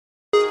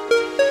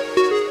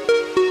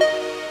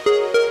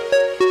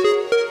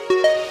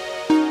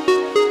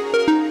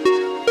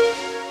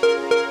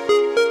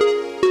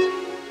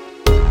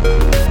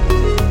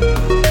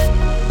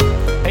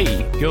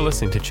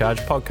listening to Charge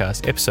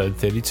Podcast, episode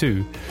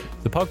 32,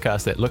 the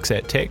podcast that looks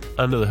at tech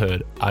under the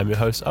hood. I'm your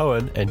host,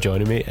 Owen, and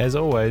joining me, as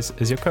always,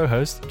 is your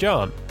co-host,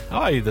 John.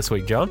 How are you this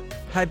week, John?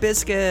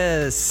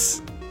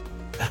 Hibiscus.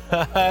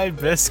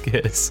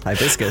 Hibiscus,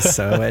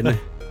 Owen.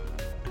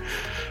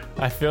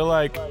 I feel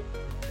like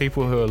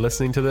people who are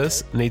listening to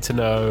this need to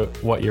know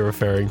what you're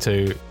referring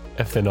to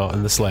if they're not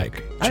in the Slack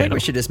channel. I think we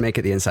should just make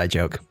it the inside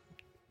joke.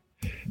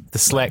 The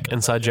Slack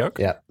inside joke?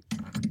 Yep.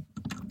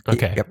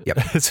 Okay. Yep.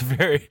 It's a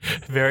very,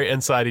 very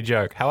insidey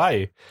joke. How are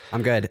you?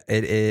 I'm good.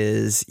 It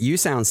is, you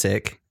sound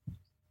sick.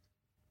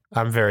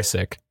 I'm very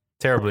sick.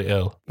 Terribly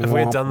ill. If we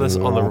had done this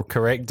on the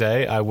correct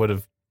day, I would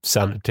have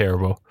sounded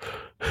terrible.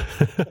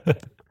 It's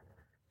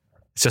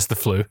just the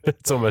flu.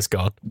 It's almost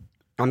gone.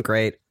 I'm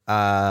great.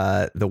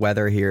 The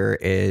weather here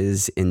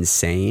is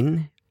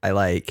insane.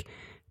 I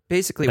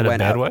basically in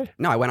went a bad out. way?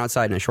 No, I went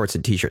outside in shorts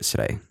and t-shirts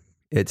today.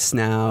 It's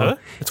now... Huh?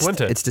 It's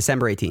winter. It's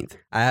December 18th.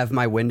 I have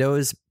my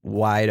windows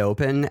wide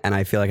open, and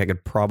I feel like I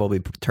could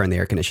probably turn the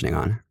air conditioning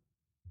on.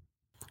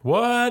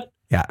 What?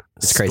 Yeah,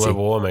 it's crazy.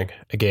 Global warming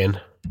again.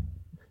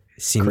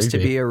 Seems to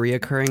be a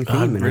reoccurring theme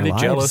I'm in really our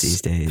lives jealous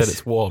these days. that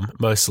it's warm,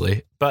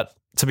 mostly. But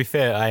to be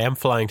fair, I am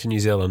flying to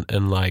New Zealand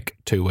in like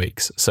 2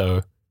 weeks,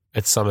 so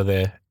it's summer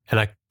there, and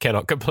I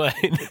cannot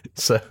complain.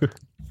 So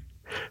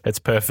it's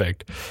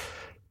perfect.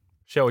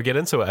 Shall we get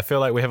into it? I feel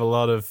like we have a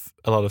lot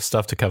of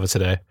stuff to cover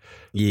today.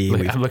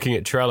 Yeah, I'm looking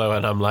at Trello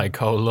and I'm like,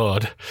 oh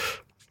Lord.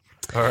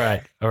 All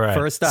right.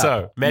 First up,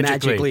 so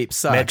Magic Leap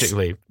sucks. Magic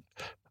Leap.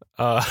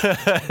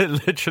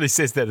 It literally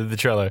says that in the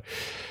Trello.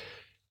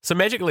 So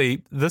Magic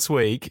Leap, this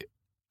week,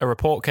 a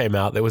report came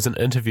out. There was an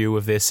interview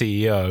with their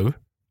CEO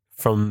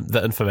from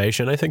The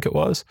Information, I think it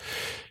was.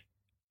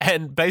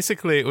 And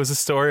basically it was a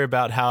story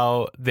about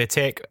how their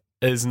tech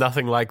is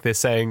nothing like they're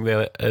saying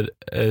that it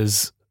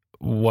is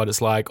what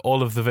it's like.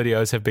 All of the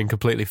videos have been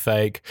completely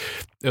fake.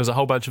 There was a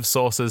whole bunch of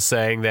sources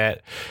saying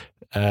that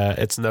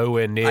it's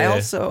nowhere near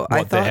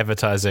what they're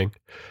advertising.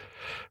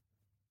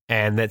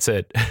 And that's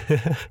it.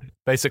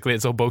 Basically,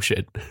 it's all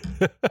bullshit.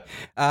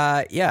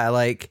 But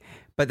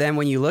then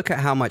when you look at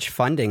how much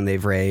funding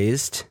they've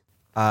raised,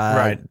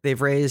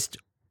 they've raised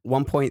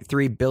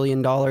 $1.3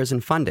 billion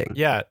in funding.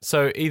 Yeah,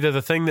 so either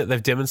the thing that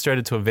they've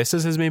demonstrated to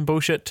investors has been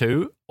bullshit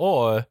too,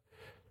 or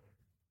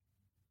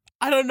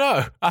I don't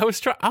know. I was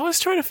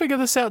trying to figure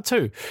this out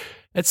too.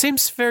 It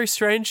seems very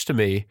strange to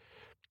me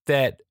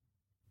that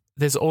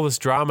there's all this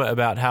drama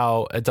about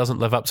how it doesn't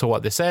live up to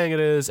what they're saying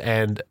it is,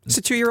 and it's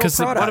a 2-year-old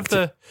product.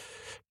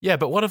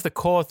 But one of the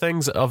core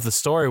things of the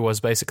story was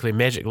basically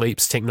Magic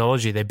Leap's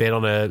technology. They bet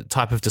on a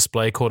type of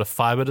display called a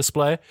fiber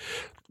display,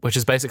 which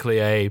is basically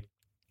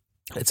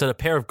it's in a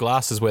pair of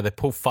glasses where they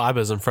pull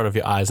fibers in front of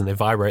your eyes and they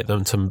vibrate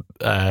them to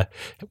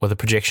with a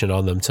projection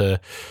on them to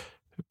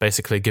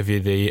basically give you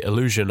the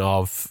illusion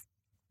of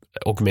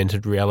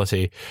augmented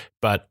reality.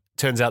 But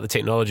turns out the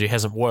technology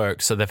hasn't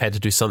worked, so they've had to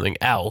do something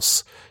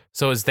else.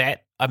 So is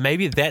that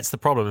maybe that's the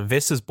problem?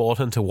 Investors bought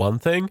into one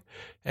thing,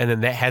 and then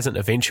that hasn't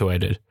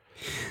eventuated.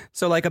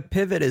 So like a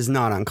pivot is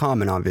not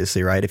uncommon,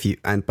 obviously, right?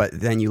 But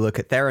then you look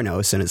at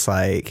Theranos, and it's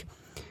like,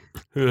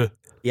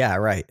 yeah,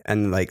 right,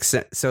 and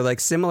so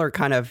similar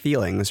kind of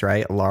feelings,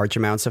 right? Large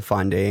amounts of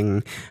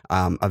funding,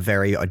 a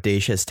very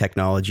audacious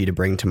technology to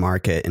bring to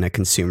market in a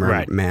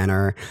consumer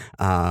manner.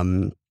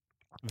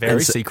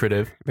 Very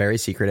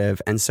secretive.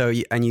 And so,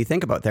 you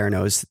think about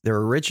Theranos, their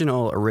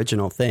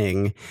original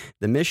thing,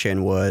 the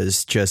mission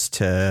was just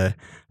to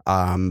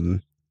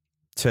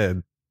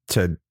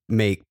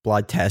make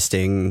blood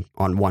testing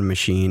on one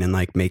machine and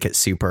make it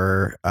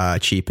super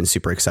cheap and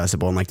super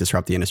accessible and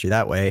disrupt the industry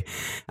that way.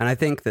 And I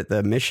think that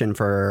the mission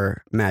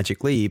for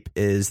Magic Leap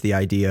is the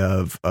idea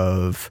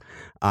of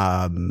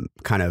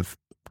kind of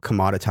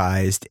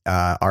commoditized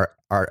our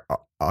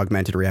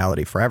augmented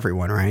reality for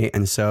everyone, right?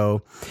 And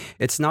so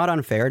it's not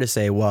unfair to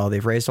say, well,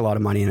 they've raised a lot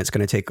of money and it's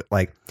going to take,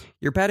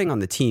 you're betting on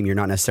the team, you're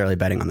not necessarily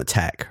betting on the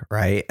tech,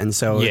 right? And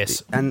so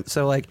yes. And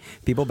so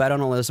people bet on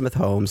Elizabeth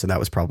Holmes, and that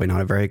was probably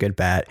not a very good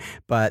bet,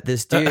 but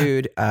this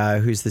dude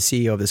who's the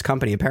CEO of this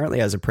company apparently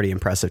has a pretty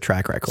impressive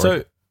track record.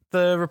 So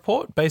the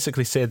report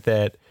basically said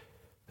that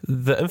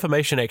The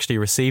Information actually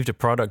received a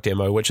product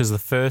demo, which is the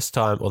first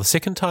time or the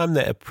second time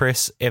that a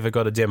press ever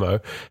got a demo.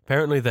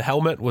 Apparently the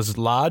helmet was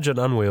large and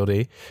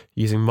unwieldy,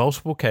 using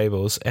multiple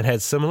cables, and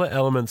had similar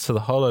elements to the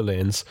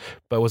HoloLens,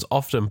 but was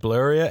often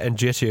blurrier and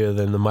jettier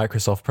than the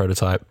Microsoft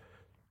prototype,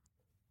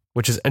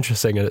 which is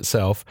interesting in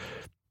itself.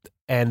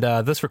 And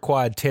this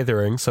required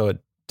tethering, so it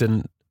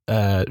didn't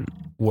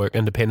work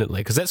independently,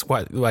 because that's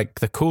quite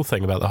the cool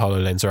thing about the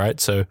HoloLens, right?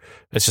 So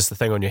it's just the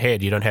thing on your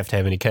head. You don't have to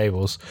have any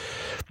cables.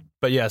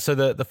 But yeah, so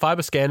the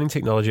fiber scanning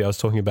technology I was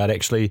talking about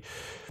actually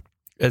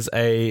is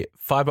a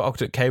fiber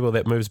optic cable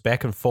that moves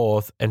back and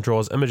forth and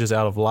draws images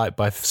out of light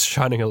by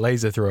shining a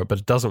laser through it, but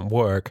it doesn't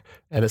work,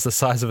 and it's the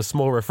size of a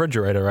small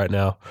refrigerator right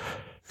now.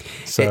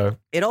 So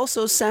it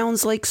also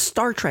sounds like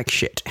Star Trek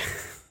shit.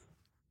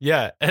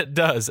 Yeah, it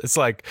does. It's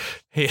like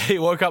he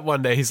woke up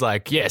one day, he's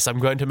like, yes, I'm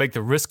going to make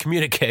the risk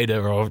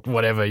communicator or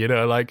whatever,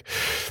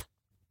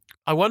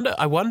 I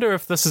wonder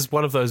if this is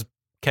one of those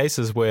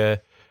cases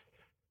where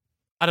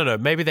I don't know,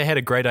 maybe they had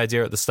a great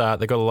idea at the start,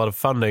 they got a lot of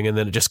funding, and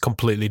then it just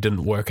completely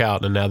didn't work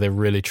out, and now they're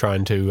really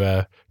trying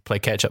to play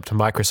catch up to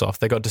Microsoft.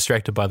 They got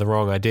distracted by the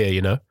wrong idea,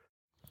 you know?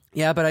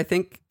 Yeah, but I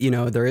think,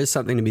 there is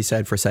something to be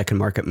said for second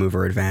market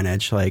mover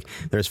advantage. Like,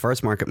 there's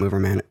first market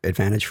mover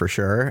advantage for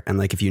sure. And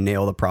like, if you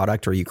nail the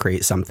product or you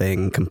create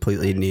something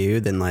completely new,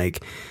 then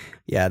like,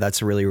 yeah,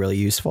 that's really, really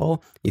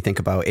useful. You think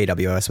about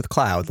AWS with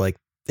cloud, like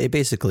they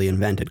basically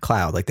invented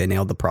cloud, like they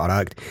nailed the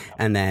product.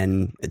 And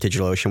then at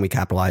DigitalOcean, we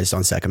capitalized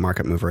on second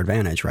market mover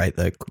advantage, right?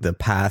 The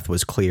path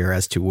was clear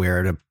as to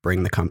where to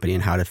bring the company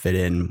and how to fit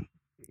in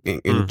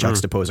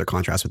juxtapose or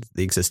contrast with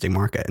the existing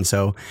market. And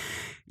so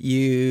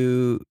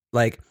if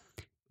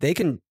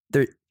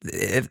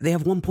they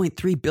have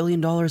 $1.3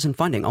 billion in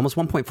funding, almost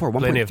 1.4,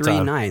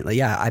 1.39. Like,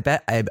 yeah, I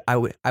bet I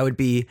would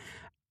be,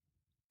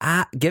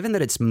 given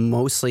that it's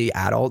mostly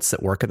adults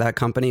that work at that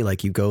company,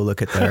 like you go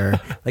look at their,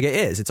 like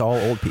it's all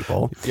old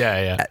people.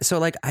 Yeah. So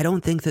like, I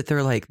don't think that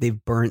they're like,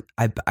 they've burnt,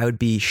 I would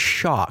be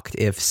shocked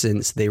if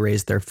since they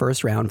raised their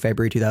first round,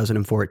 February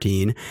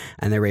 2014,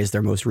 and they raised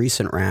their most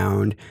recent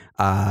round,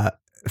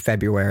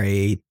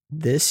 February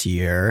this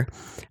year,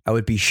 I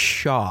would be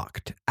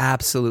shocked,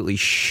 absolutely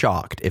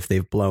shocked if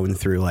they've blown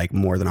through like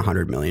more than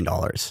 $100 million.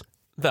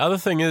 The other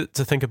thing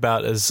to think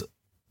about is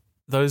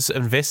those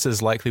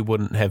investors likely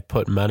wouldn't have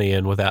put money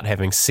in without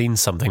having seen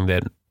something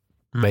that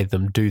made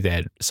them do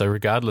that. So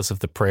regardless of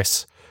the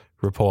press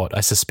report,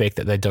 I suspect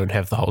that they don't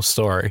have the whole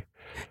story.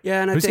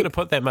 Yeah, and who's going to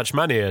put that much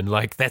money in?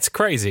 Like, that's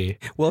crazy.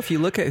 Well, if you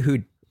look at who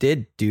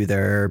did do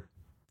their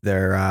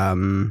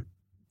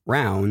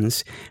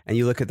rounds, and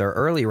you look at their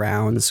early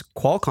rounds,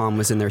 Qualcomm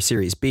was in their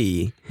Series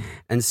B,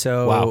 and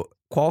so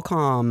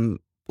Qualcomm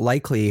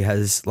likely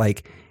has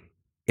like,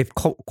 if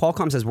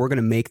Qualcomm says we're going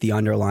to make the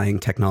underlying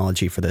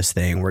technology for this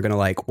thing, we're going to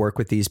like work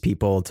with these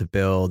people to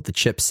build the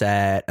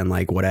chipset and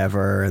like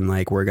whatever, and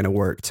like we're going to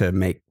work to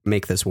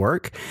make this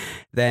work,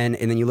 and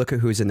then you look at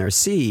who's in their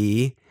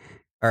C.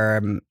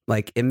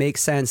 Like it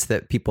makes sense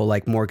that people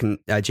like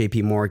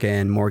JP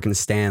Morgan, Morgan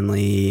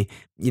Stanley,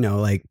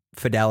 like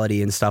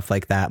Fidelity and stuff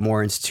like that,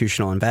 more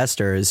institutional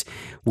investors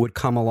would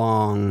come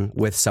along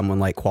with someone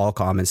like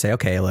Qualcomm and say,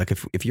 okay, look,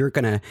 if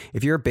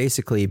you're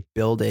basically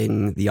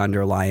building the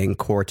underlying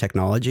core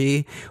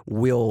technology,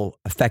 we'll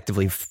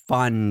effectively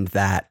fund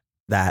that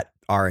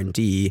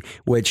R&D,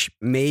 which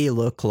may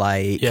look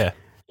like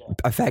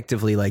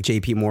effectively like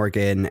JP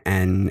Morgan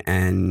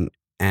and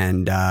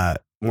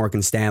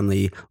Morgan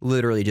Stanley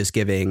literally just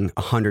giving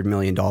 $100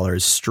 million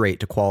straight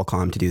to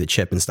Qualcomm to do the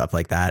chip and stuff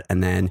like that.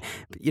 And then,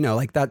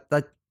 like that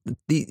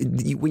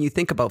when you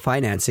think about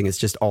financing, it's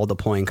just all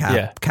deploying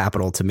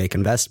capital to make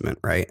investment.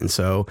 Right. And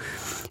so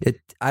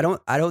I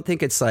don't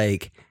think it's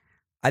like,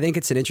 I think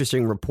it's an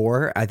interesting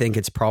report. I think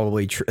it's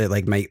probably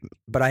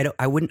but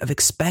I wouldn't have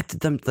expected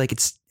them. Like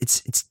it's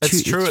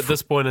true at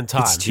this point in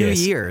time. It's 2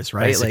 years,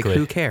 right? Basically. Like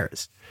who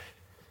cares?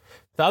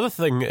 The other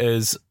thing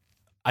is,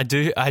 I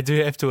do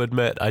have to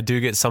admit, I do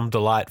get some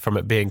delight from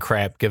it being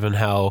crap, given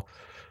how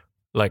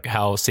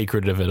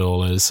secretive it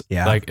all is.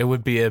 Yeah. Like, it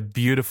would be a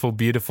beautiful,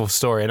 beautiful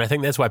story. And I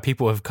think that's why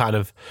people have kind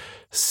of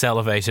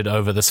salivated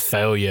over this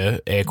failure,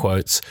 air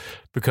quotes,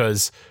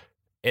 because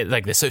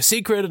they're so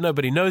secret and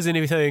nobody knows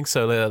anything.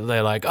 So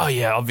they're like, oh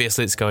yeah,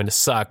 obviously it's going to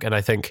suck. And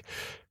I think,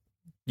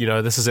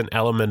 this is an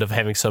element of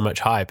having so much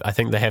hype. I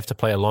think they have to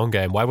play a long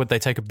game. Why would they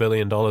take $1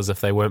 billion if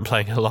they weren't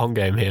playing a long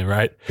game here,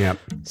 right? Yeah.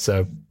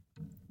 So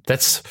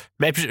that's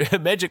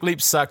Magic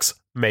Leap sucks,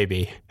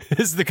 maybe,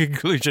 is the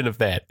conclusion of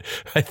that,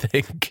 I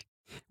think.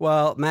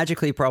 Well,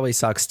 Magic Leap probably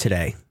sucks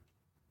today.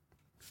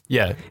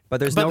 Yeah. But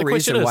there's no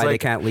reason why they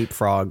can't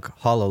leapfrog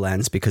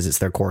HoloLens, because it's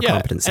their core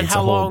competency. And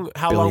how long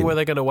were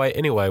they going to wait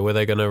anyway? Were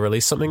they going to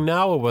release something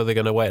now, or were they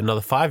going to wait another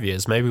 5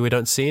 years? Maybe we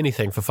don't see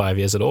anything for 5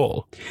 years at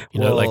all.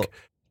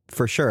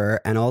 For sure.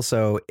 And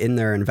also in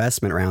their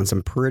investment rounds,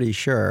 I'm pretty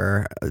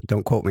sure,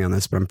 don't quote me on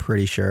this, but I'm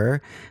pretty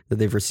sure that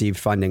they've received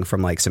funding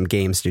from like some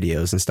game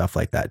studios and stuff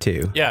like that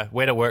too. Yeah,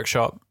 Weta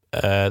Workshop.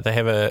 They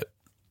have a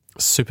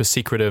super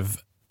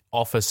secretive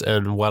office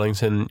in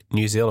Wellington,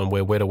 New Zealand,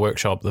 where Weta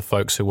Workshop, the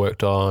folks who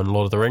worked on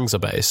Lord of the Rings, are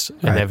based,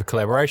 and they have a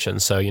collaboration.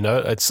 So,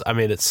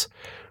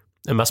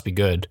 it must be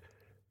good.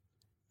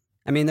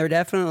 I mean,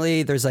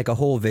 there's like a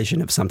whole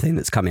vision of something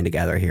that's coming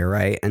together here,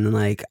 right? And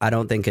like, I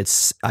don't think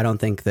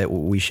that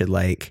we should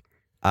like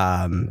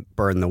burn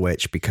the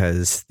witch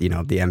because, the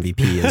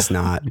MVP is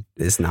not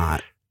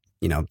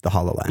the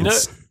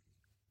HoloLens.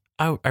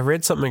 I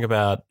read something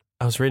about,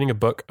 I was reading a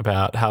book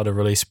about how to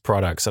release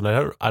products, and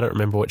I don't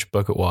remember which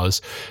book it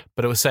was,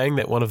 but it was saying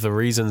that one of the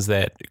reasons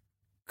that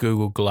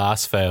Google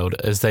Glass failed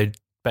is they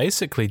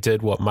basically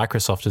did what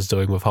Microsoft is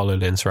doing with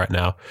HoloLens right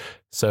now.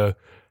 So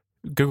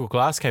Google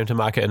Glass came to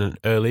market in an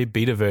early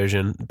beta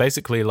version,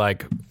 basically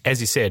like,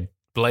 as you said,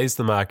 blazed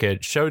the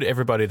market, showed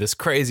everybody this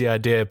crazy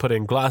idea,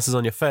 putting glasses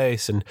on your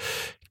face and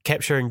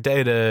capturing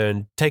data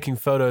and taking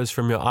photos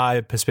from your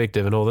eye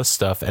perspective and all this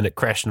stuff, and it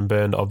crashed and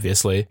burned,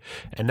 obviously.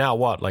 And now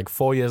what? Like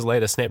 4 years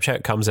later,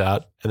 Snapchat comes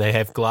out and they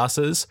have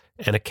glasses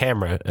and a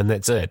camera, and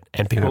that's it.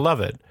 And people love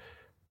it.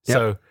 Yep.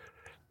 So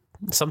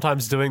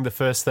sometimes doing the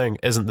first thing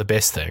isn't the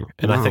best thing.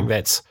 And I think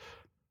that's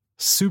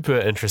super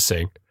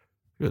interesting.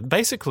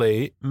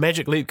 Basically,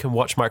 Magic Leap can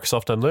watch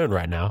Microsoft unlearn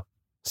right now.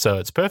 So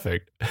it's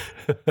perfect.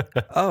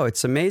 Oh,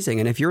 it's amazing.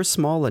 And if you're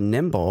small and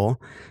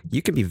nimble,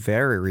 you can be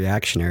very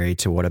reactionary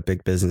to what a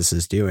big business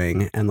is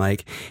doing. And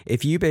like,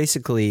 if you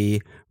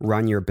basically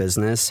run your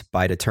business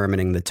by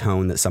determining the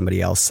tone that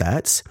somebody else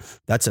sets,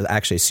 that's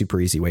actually a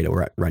super easy way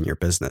to run your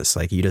business.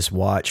 Like, you just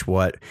watch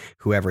what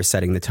whoever's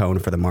setting the tone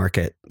for the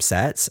market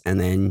sets,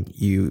 and then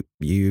you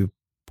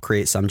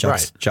create some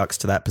jux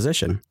to that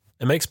position.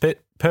 It makes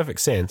perfect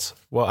sense.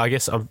 Well, I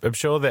guess I'm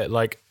sure that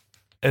like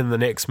in the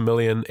next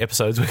million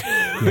episodes, we're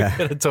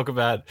going to talk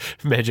about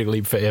Magic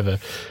Leap forever.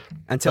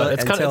 Until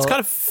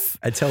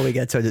we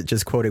get to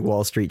just quoting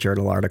Wall Street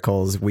Journal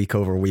articles week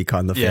over week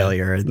on the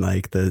failure and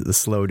like the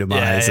slow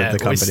demise of the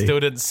company. We still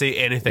didn't see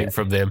anything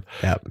from them.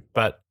 Yeah.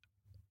 But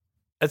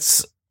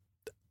it's,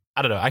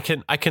 I don't know.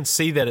 I can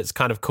see that it's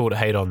kind of cool to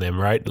hate on them,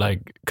 right?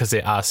 Like, because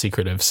they are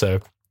secretive. So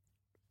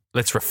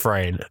let's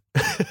refrain.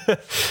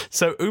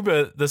 So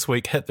Uber this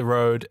week hit the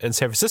road in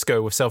San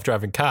Francisco with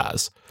self-driving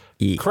cars.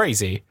 Yeah.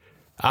 Crazy.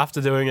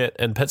 After doing it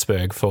in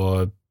Pittsburgh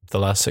for the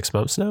last 6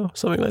 months now,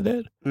 something like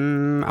that. A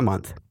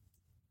month.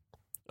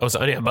 Oh, was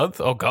it only a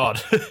month? Oh,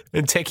 God.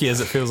 In tech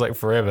years, it feels like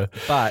forever.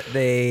 But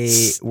they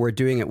were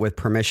doing it with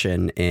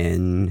permission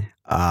in...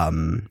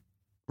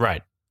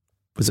 right.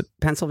 Was it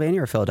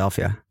Pennsylvania or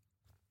Philadelphia?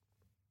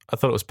 I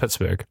thought it was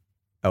Pittsburgh.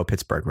 Oh,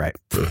 Pittsburgh, right.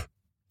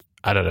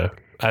 I don't know.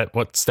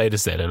 What state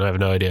is that in? I have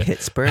no idea.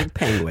 Pittsburgh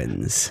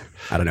Penguins.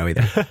 I don't know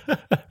either.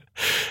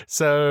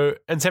 So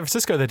in San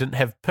Francisco, they didn't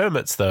have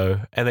permits,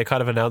 though, and they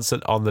kind of announced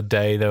it on the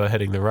day they were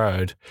hitting the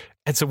road.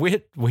 And so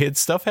weird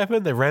stuff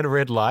happened. They ran a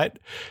red light,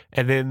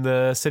 and then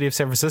the city of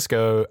San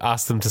Francisco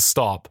asked them to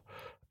stop.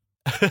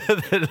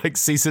 Like,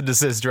 cease and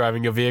desist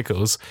driving your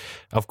vehicles,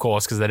 of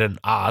course, because they didn't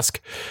ask.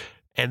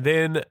 And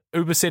then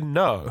Uber said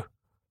no.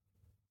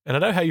 And I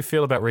know how you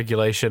feel about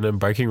regulation and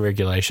braking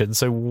regulation.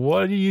 So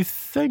what do you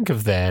think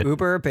of that?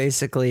 Uber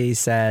basically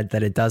said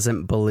that it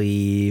doesn't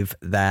believe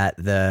that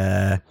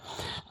the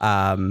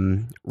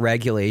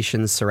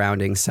regulations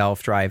surrounding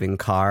self-driving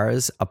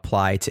cars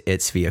apply to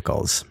its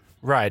vehicles.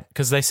 Right,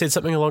 because they said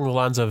something along the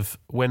lines of,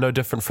 we're no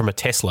different from a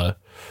Tesla,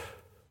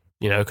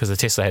 because the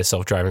Tesla has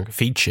self-driving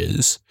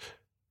features,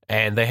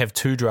 and they have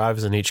 2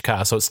 drivers in each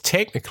car, so it's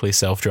technically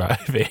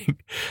self-driving.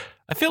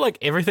 I feel like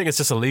everything is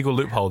just a legal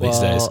loophole these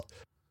days.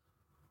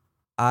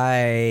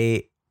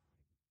 I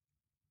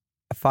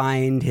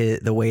find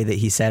the way that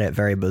he said it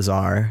very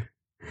bizarre.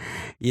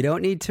 You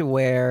don't need to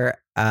wear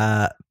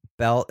a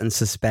belt and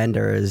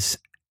suspenders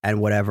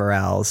and whatever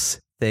else,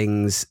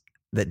 things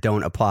that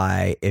don't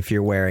apply if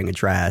you're wearing a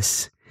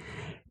dress.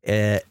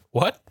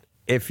 What?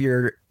 If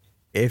you're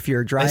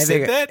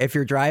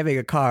driving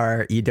a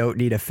car, you don't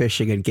need a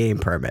fishing and game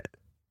permit.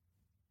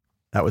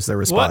 That was the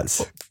response.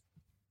 What?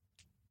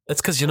 That's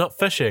because you're not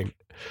fishing.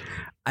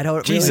 I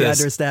don't really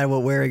understand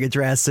what wearing a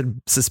dress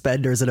and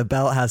suspenders and a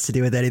belt has to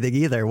do with anything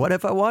either. What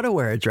if I want to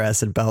wear a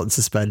dress and belt and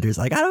suspenders?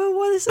 Like, I don't know,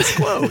 what is this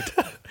quote?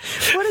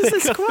 What is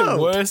this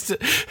quote?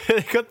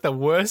 They got the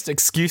worst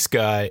excuse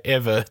guy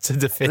ever to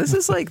defend. This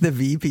is like the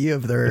VP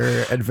of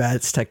their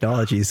advanced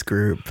technologies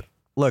group.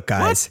 Look,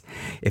 guys,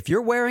 if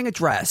you're wearing a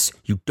dress,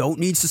 you don't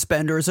need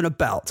suspenders and a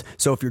belt.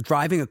 So if you're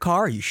driving a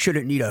car, you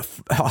shouldn't need a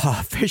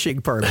fishing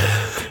permit.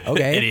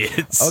 Okay.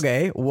 Idiots.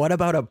 Okay. What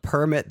about a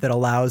permit that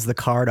allows the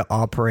car to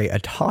operate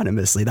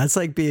autonomously? That's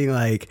like being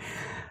like,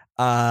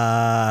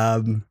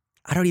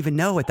 I don't even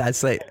know what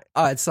that's like.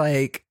 It's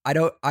like, I'm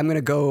going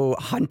to go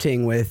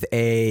hunting with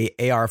a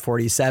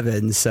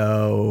AR-47.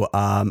 So,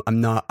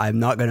 I'm not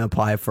going to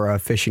apply for a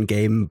fish and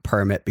game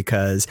permit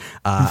because,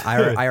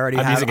 I already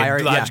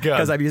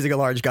because I'm using a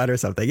large gun or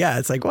something. Yeah.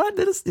 It's like, what?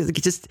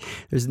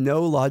 There's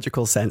no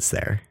logical sense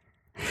there.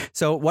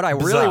 So what I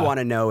really want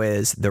to know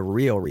is the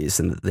real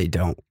reason that they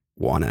don't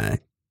want to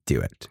do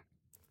it.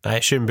 I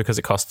assume because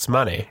it costs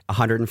money.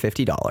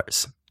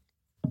 $150.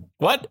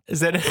 What? Is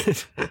that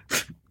it?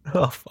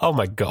 Oh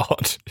my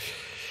God.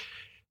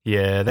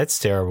 Yeah, that's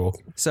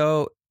terrible.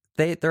 So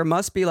there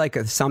must be like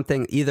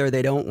something, either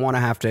they don't want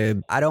to have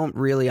to, I don't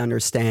really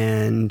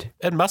understand.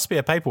 It must be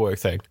a paperwork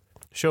thing.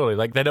 Surely.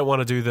 Like, they don't want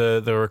to do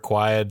the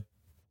required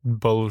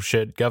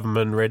bullshit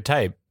government red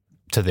tape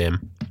to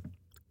them.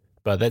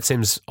 But that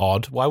seems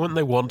odd. Why wouldn't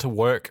they want to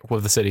work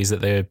with the cities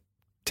that they're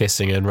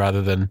testing in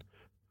rather than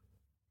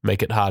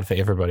make it hard for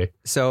everybody?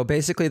 So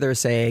basically they're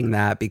saying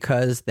that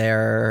because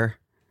their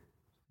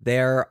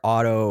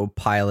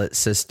autopilot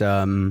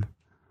system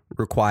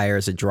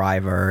requires a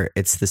driver,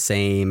 it's the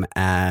same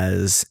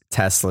as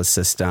Tesla's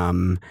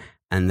system,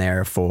 and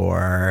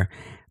therefore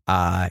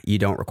you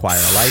don't require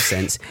a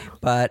license.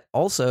 But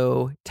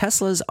also,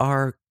 Teslas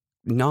are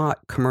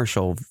not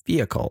commercial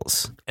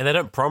vehicles. And they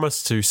don't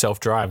promise to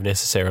self-drive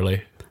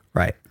necessarily.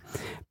 Right.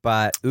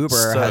 But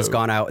Uber has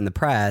gone out in the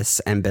press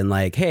and been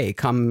like, hey,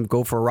 come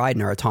go for a ride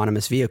in our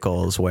autonomous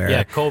vehicles where...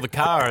 Yeah, call the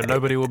car and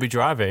nobody will be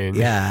driving.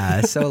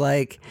 Yeah, so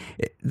like,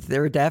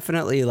 they're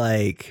definitely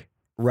like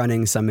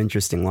running some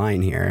interesting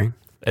line here.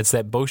 It's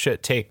that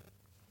bullshit tech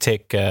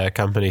tech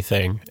company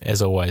thing,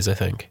 as always, I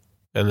think,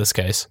 in this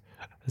case.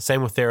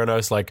 Same with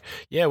Theranos, like,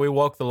 yeah, we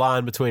walk the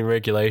line between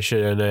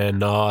regulation and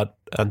not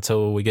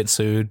until we get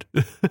sued.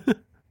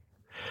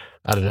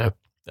 I don't know.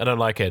 I don't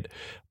like it.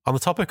 On the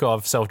topic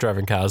of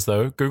self-driving cars,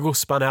 though, Google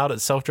spun out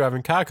its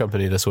self-driving car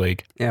company this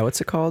week. Yeah, what's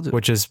it called?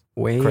 Which is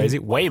crazy.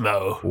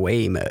 Waymo.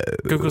 Waymo.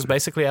 Google's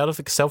basically out of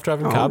the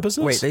self-driving car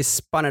business? Wait, they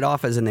spun it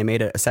off as in they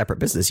made it a separate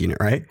business unit,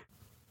 right?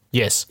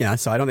 Yes. Yeah,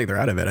 so I don't think they're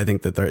out of it. I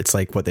think that it's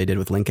like what they did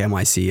with Link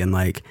NYC, and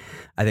like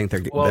I think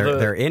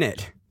they're in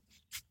it.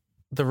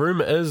 The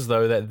rumor is,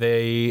 though, that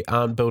they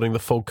aren't building the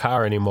full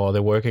car anymore.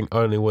 They're working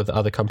only with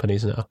other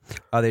companies now.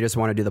 Oh, they just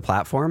want to do the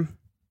platform?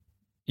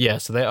 Yeah,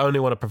 so they only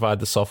want to provide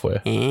the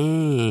software.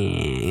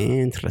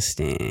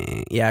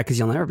 Interesting. Yeah, because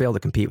you'll never be able to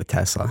compete with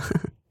Tesla.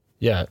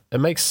 Yeah, it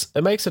makes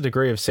a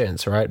degree of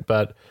sense, right?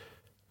 But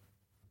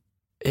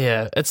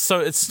yeah, it's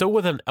still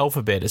within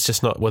Alphabet. It's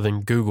just not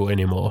within Google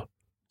anymore.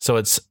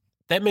 So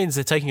that means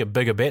they're taking a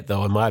bigger bet,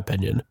 though, in my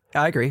opinion.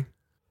 I agree.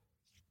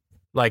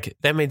 Like,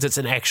 that means it's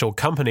an actual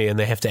company and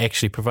they have to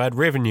actually provide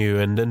revenue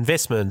and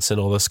investments and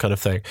all this kind of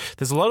thing.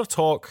 There's a lot of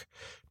talk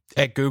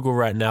at Google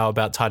right now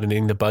about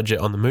tightening the budget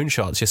on the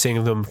moonshots. You're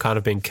seeing them kind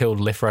of being killed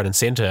left, right, and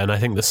center. And I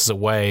think this is a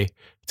way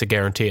to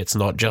guarantee it's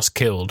not just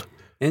killed.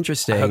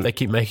 Interesting. I hope they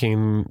keep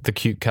making the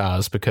cute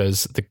cars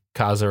because the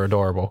cars are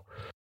adorable.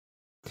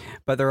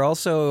 But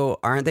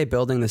aren't they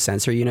building the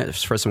sensor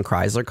units for some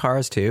Chrysler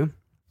cars too?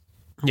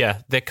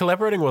 Yeah, they're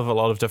collaborating with a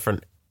lot of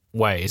different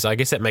ways. I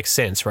guess that makes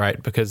sense,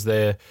 right? Because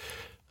they're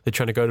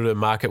trying to go to the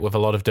market with a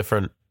lot of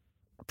different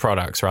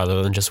products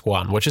rather than just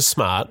one, which is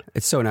smart.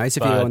 It's so nice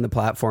if you own the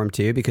platform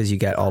too, because you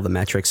get all the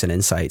metrics and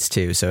insights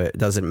too. So it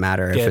doesn't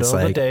matter if it's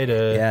like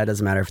data. Yeah, it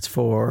doesn't matter if it's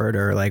Ford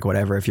or like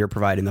whatever. If you're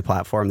providing the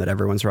platform that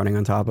everyone's running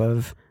on top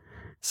of,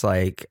 it's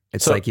like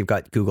you've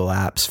got Google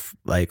Apps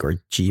like or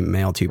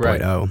Gmail 2.0.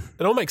 Right.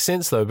 It all makes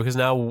sense though, because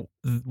now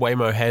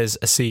Waymo has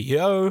a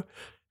CEO.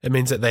 It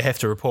means that they have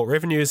to report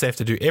revenues, they have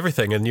to do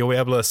everything, and you'll be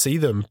able to see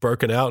them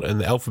broken out in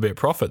the Alphabet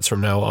profits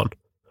from now on.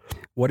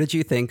 What did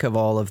you think of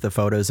all of the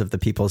photos of the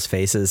people's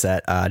faces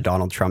at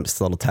Donald Trump's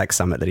little tech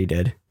summit that he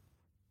did?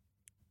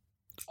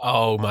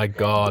 Oh my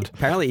God.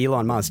 Apparently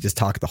Elon Musk just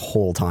talked the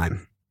whole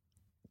time.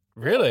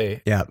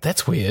 Really? Yeah.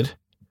 That's weird.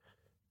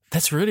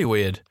 That's really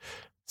weird.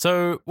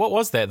 So what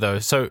was that though?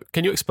 So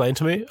can you explain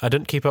to me? I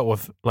didn't keep up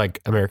with like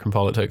American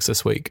politics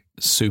this week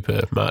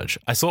super much.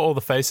 I saw all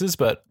the faces,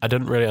 but I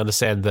didn't really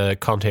understand the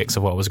context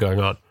of what was going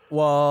on.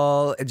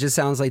 Well, it just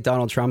sounds like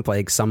Donald Trump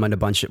like summoned a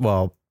bunch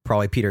of,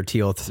 probably Peter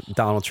Thiel,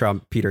 Donald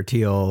Trump, Peter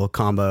Thiel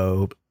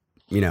combo,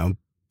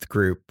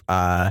 group,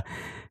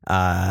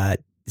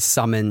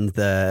 summoned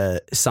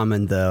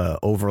the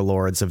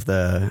overlords of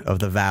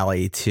the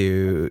valley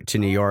to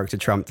New York, to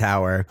Trump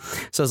Tower.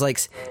 So it's like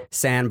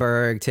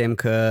Sandberg, Tim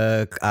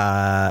Cook,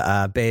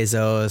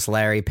 Bezos,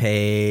 Larry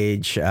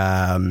Page,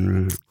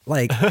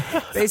 like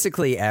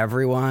basically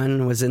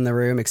everyone was in the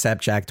room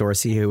except Jack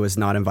Dorsey, who was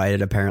not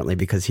invited apparently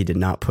because he did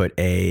not put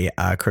a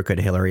crooked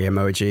Hillary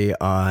emoji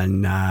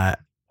on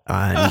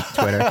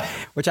Twitter,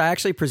 which I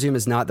actually presume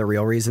is not the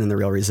real reason. And the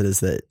real reason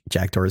is that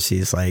Jack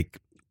Dorsey's like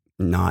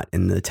not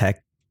in the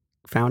tech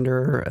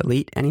founder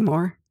elite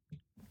anymore.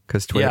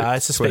 Because Twitter, I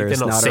suspect Twitter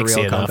they're not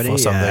sexy enough or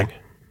something. Yeah.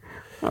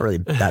 Not really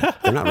that.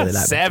 They're not really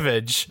that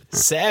savage.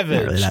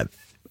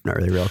 Not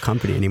really a real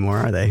company anymore,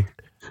 are they?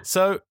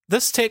 So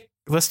this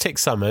tech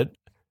summit,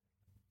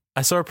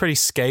 I saw a pretty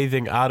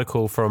scathing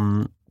article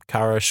from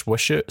Kara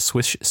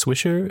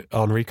Swisher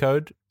on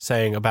Recode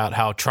saying about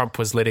how Trump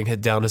was letting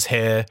down his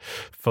hair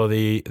for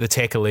the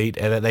tech elite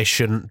and that they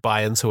shouldn't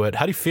buy into it.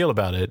 How do you feel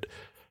about it?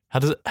 How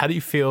do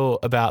you feel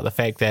about the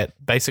fact that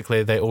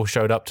basically they all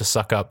showed up to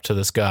suck up to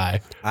this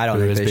guy? I don't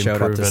think they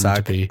showed up to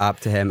suck up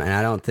to him, and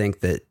I don't think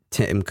that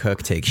Tim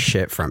Cook takes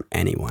shit from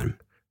anyone.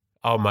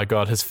 Oh my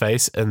God, his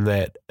face in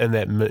that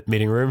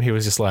meeting room, he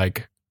was just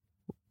like,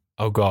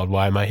 oh God,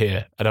 why am I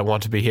here? I don't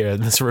want to be here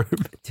in this room.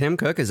 Tim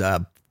Cook is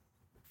a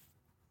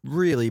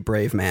really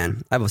brave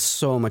man. I have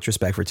so much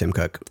respect for Tim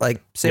Cook.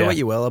 Like, say what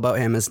you will about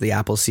him as the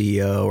Apple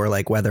CEO, or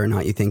like whether or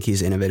not you think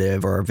he's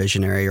innovative or a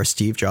visionary or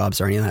Steve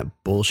Jobs or any of that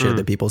bullshit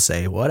that people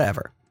say,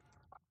 whatever.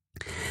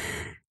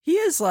 He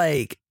is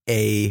like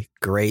a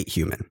great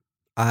human.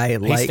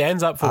 He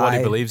stands up for what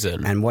he believes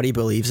in. And what he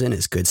believes in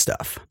is good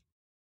stuff.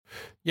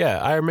 Yeah,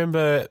 I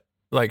remember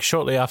like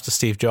shortly after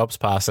Steve Jobs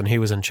passed and he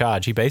was in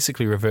charge, he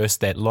basically reversed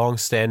that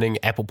long-standing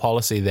Apple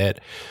policy that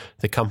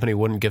the company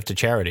wouldn't give to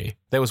charity.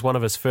 That was one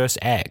of his first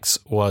acts,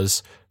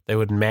 was they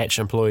would match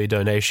employee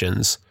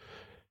donations.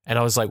 And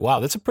I was like, wow,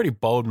 that's a pretty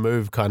bold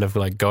move, kind of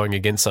like going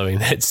against something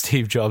that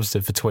Steve Jobs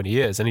did for 20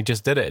 years. And he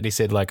just did it. And he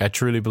said, like, I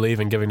truly believe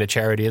in giving to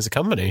charity as a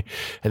company.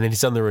 And then he's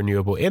done the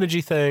renewable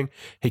energy thing.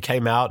 He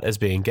came out as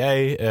being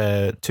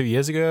gay 2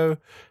 years ago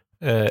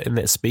in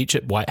that speech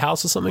at White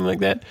House or something like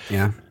that.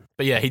 Yeah.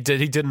 But yeah, he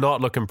did not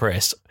look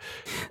impressed.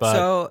 But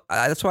so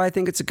that's why I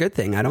think it's a good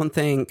thing. I don't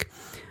think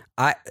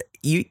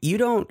you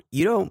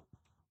don't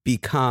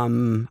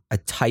become a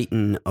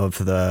titan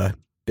of the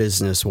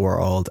business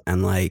world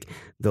and like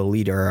the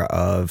leader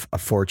of a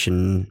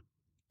fortune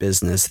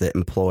business that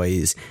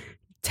employs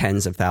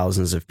tens of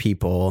thousands of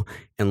people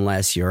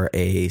unless you're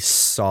a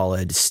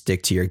solid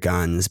stick to your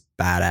guns,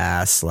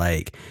 badass,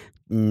 like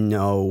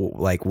no,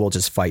 like we'll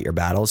just fight your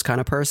battles kind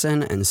of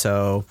person. And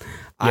so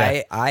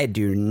I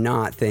do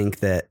not think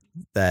that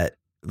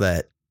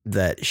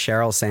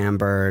Sheryl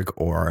Sandberg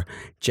or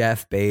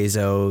Jeff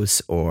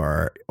Bezos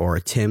or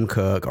Tim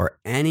Cook or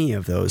any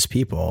of those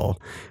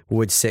people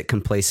would sit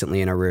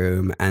complacently in a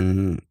room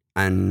and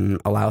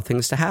allow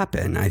things to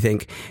happen. I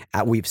think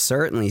we've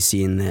certainly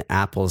seen that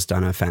Apple's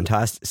done a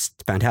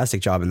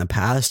fantastic job in the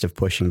past of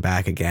pushing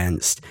back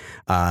against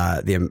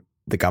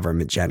the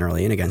government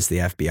generally and against the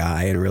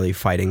FBI and really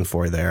fighting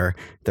for their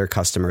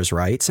customers'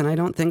 rights. And I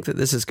don't think that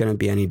this is going to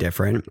be any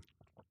different.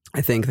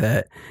 I think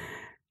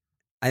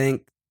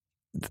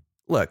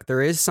look,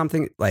 there is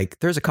something like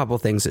there's a couple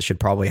of things that should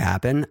probably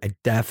happen. I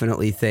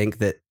definitely think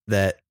that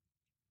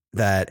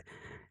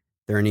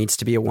there needs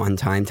to be a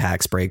one-time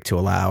tax break to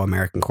allow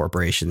American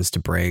corporations to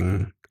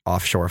bring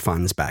offshore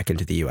funds back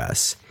into the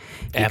US.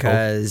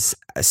 Because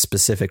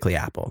specifically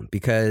Apple,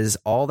 because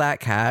all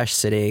that cash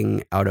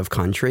sitting out of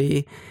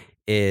country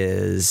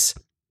is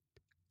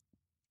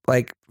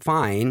like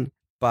fine,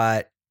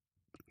 but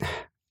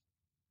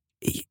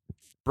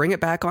bring it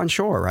back on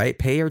shore, right?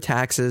 Pay your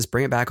taxes,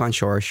 bring it back on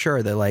shore.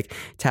 Sure, the like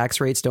tax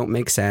rates don't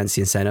make sense,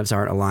 the incentives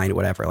aren't aligned,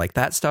 whatever. Like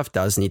that stuff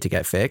does need to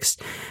get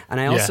fixed. And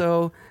I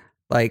also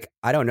like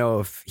I don't know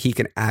if he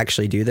can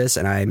actually do this,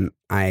 and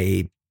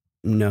I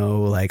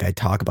know like I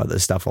talk about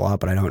this stuff a lot,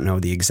 but I don't know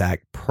the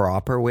exact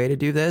proper way to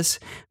do this.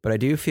 But I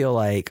do feel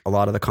like a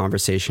lot of the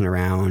conversation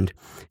around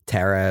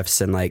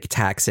tariffs and like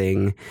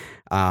taxing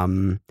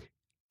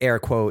air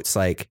quotes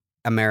like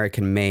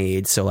American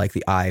made, so like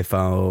the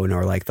iPhone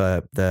or like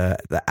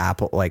the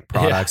Apple like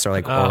products or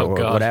like or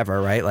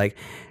whatever, right? Like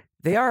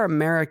they are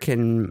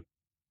American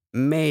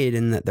made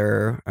in that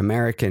they're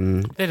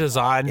American. They're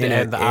designed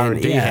and the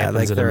R&D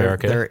happens in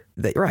America.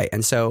 Right.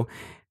 And so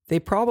they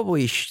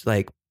probably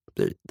like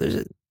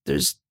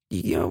there's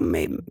you know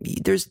maybe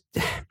there's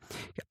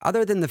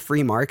other than the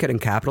free market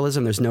and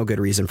capitalism, there's no good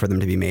reason for them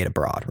to be made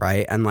abroad,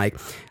 right? And like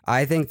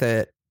I think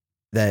that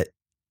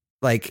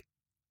like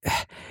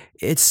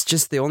it's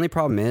just the only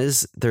problem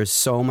is there's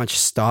so much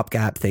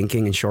stopgap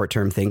thinking and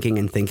short-term thinking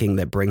and thinking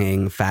that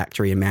bringing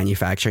factory and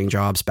manufacturing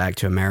jobs back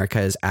to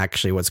America is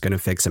actually what's going to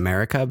fix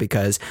America,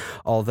 because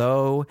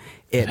although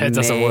it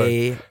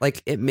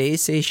may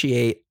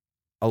satiate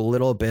a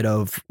little bit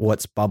of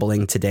what's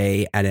bubbling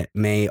today, and it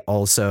may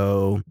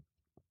also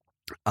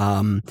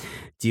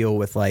deal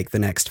with like the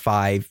next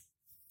 5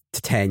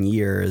 to 10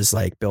 years,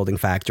 like building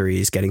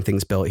factories, getting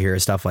things built here,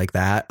 stuff like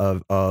that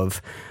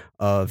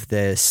of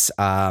this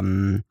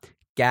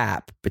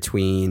gap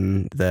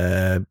between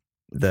the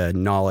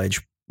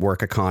knowledge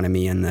work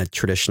economy and the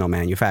traditional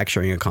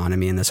manufacturing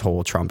economy, and this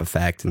whole Trump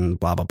effect and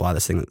blah, blah, blah,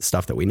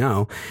 stuff that we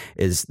know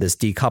is this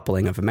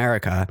decoupling of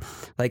America.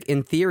 Like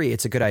in theory,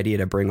 it's a good idea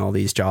to bring all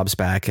these jobs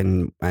back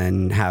and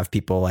have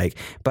people like,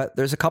 but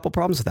there's a couple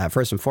problems with that.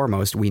 First and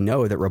foremost, we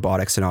know that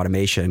robotics and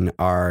automation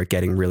are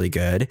getting really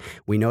good.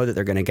 We know that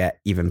they're going to get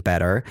even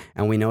better.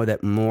 And we know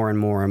that more and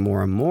more and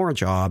more and more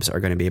jobs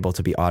are going to be able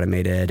to be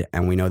automated.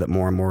 And we know that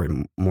more and more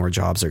and more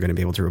jobs are going to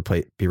be able to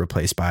be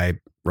replaced by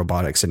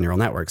robotics and neural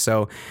networks.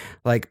 So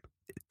like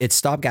it's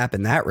stopgap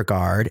in that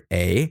regard,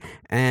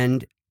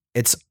 and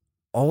it's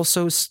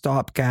also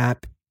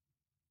stopgap.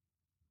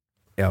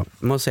 You know,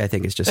 mostly I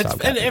think it's just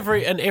stopgap. In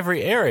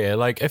every area.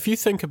 Like if you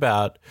think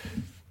about,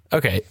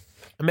 okay,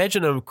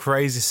 imagine a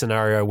crazy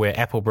scenario where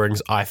Apple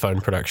brings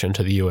iPhone production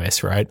to the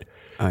US, right?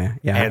 Oh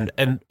yeah.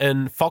 And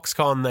in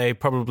Foxconn, they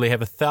probably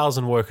have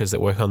 1,000 workers that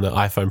work on the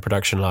iPhone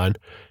production line.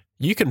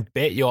 You can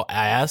bet your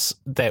ass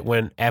that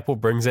when Apple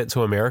brings it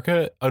to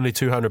America, only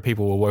 200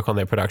 people will work on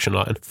their production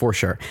line. For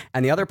sure.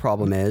 And the other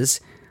problem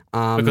is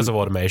because of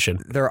automation.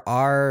 There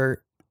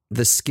are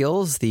the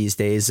skills these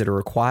days that are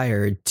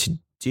required to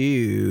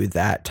do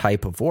that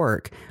type of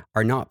work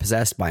are not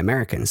possessed by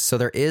Americans. So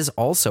there is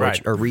also a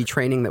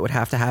retraining that would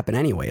have to happen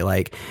anyway.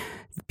 Like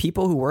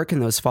people who work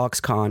in those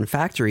Foxconn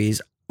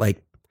factories,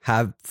 like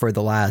have for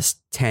the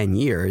last 10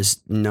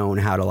 years known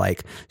how to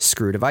like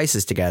screw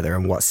devices together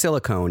and what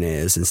silicone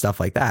is and stuff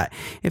like that.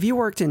 If you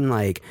worked in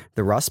like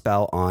the Rust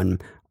Belt on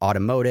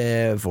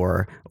automotive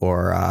or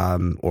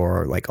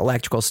like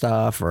electrical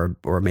stuff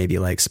or maybe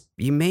like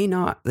you may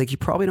not like you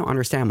probably don't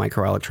understand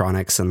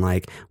microelectronics and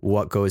like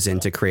what goes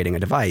into creating a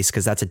device,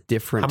 because that's a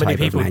different type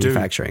of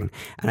manufacturing.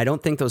 And I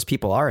don't think those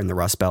people are in the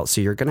Rust Belt, so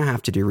you're going to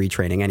have to do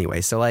retraining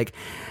anyway. So like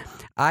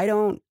I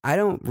don't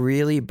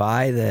really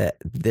buy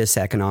this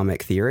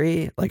economic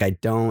theory. Like I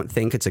don't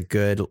think it's a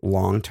good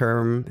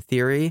long-term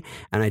theory,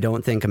 and I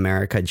don't think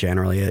America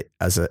generally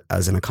as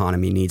an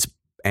economy needs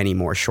any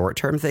more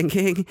short-term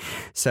thinking.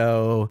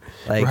 So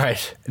like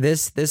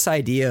this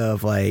idea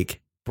of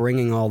like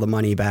bringing all the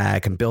money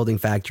back and building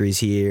factories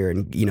here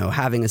and, you know,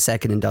 having a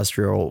second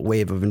industrial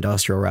wave of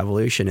industrial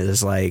revolution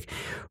is like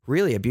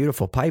really a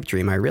beautiful pipe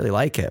dream. I really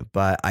like it,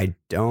 but I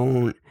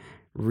don't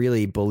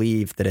really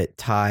believe that it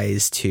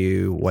ties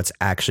to what's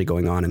actually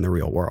going on in the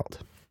real world.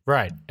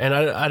 Right. And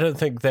I don't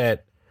think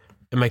that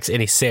it makes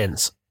any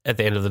sense at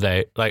the end of the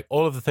day. Like,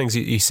 all of the things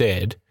you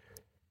said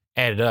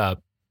added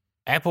up.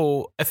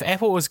 If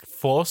Apple was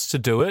forced to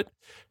do it,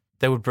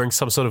 they would bring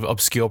some sort of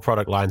obscure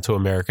product line to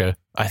America,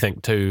 I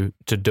think, to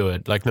do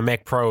it. Like the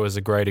Mac Pro is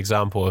a great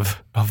example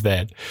of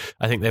that.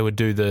 I think they would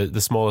do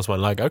the smallest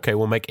one, like, okay,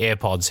 we'll make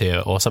AirPods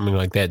here or something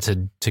like that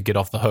to get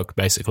off the hook,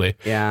 basically.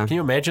 Yeah. Can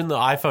you imagine the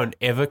iPhone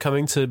ever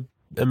coming to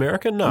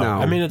America? No.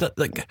 I mean,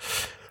 like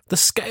the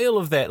scale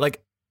of that,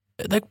 like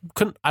they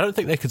couldn't. I don't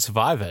think they could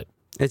survive it.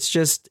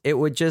 It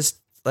would just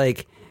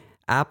like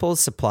Apple's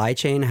supply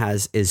chain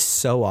is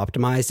so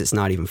optimized. It's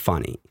not even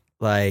funny.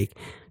 Like.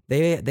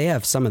 They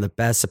have some of the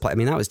best supply. I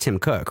mean, that was Tim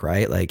Cook,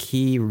 right? Like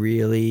he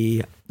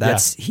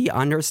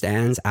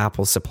understands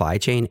Apple's supply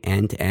chain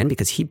end to end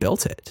because he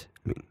built it.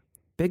 I mean,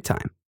 big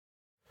time.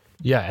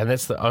 Yeah, and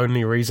that's the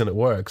only reason it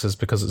works is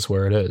because it's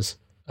where it is.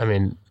 I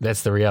mean,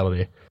 that's the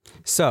reality.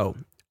 So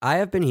I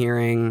have been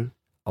hearing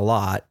a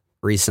lot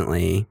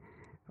recently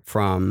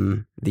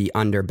from the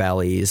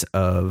underbellies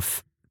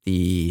of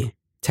the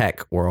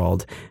tech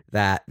world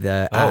that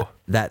the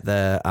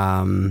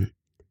online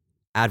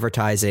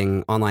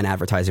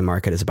advertising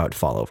market is about to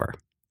fall over.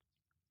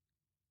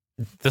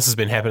 This has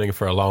been happening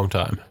for a long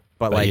time.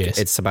 But yes.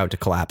 It's about to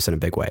collapse in a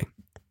big way.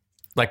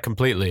 Like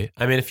completely.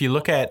 I mean, if you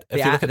look at the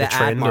trend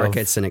ad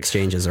markets and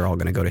exchanges are all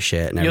going to go to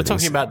shit. And you're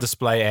talking about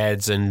display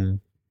ads and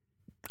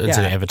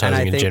internet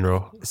advertising in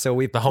general. So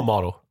the whole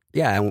model.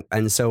 Yeah,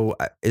 and so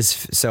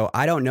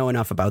I don't know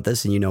enough about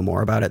this, and you know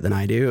more about it than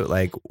I do.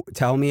 Like,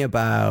 tell me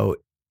about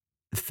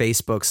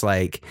Facebook's,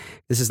 like,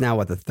 this is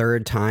now the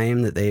third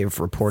time that they've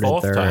reported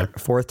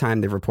fourth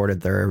time they've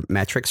reported their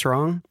metrics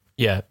wrong.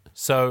 Yeah.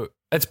 So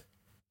it's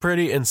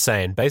pretty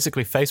insane.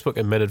 Basically, Facebook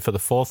admitted for the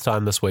fourth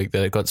time this week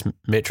that it got its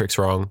metrics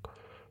wrong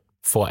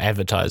for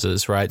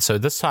advertisers, right? So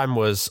this time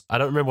was, I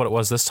don't remember what it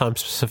was this time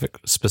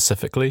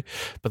specifically,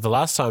 but the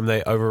last time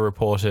they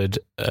overreported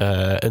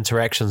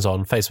interactions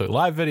on Facebook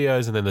Live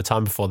videos, and then the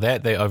time before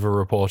that they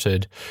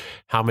overreported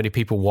how many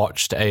people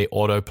watched a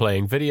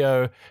auto-playing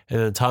video, and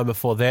then the time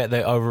before that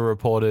they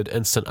overreported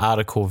instant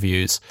article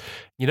views.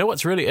 You know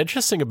what's really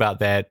interesting about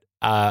that?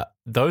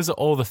 Those are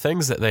all the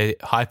things that they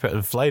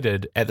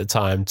hyperinflated at the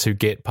time to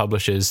get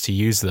publishers to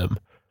use them.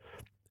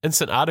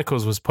 Instant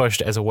articles was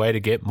pushed as a way to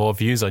get more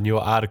views on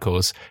your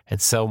articles and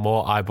sell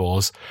more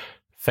eyeballs.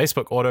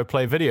 Facebook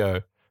autoplay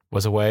video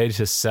was a way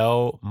to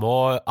sell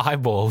more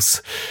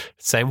eyeballs.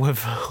 Same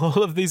with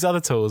all of these other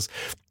tools.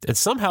 And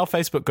somehow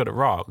Facebook got it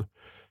wrong.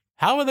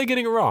 How are they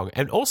getting it wrong?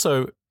 And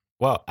also,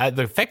 well,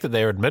 the fact that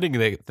they're admitting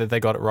that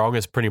they got it wrong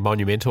is pretty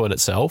monumental in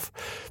itself.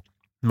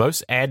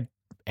 Most ad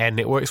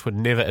networks would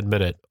never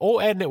admit it. All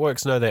ad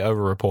networks know they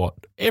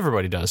overreport.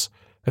 Everybody does.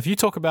 If you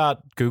talk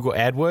about Google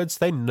AdWords,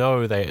 they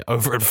know they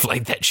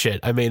overinflate that shit.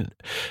 I mean,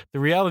 the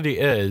reality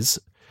is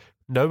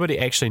nobody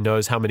actually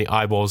knows how many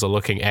eyeballs are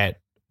looking at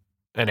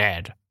an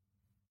ad,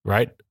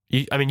 right?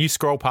 You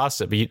scroll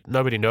past it, but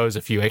nobody knows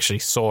if you actually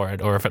saw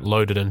it or if it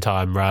loaded in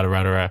time, But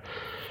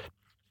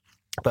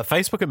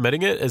Facebook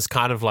admitting it is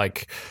kind of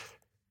like,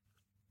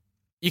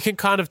 you can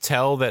kind of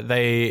tell that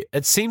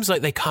it seems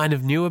like they kind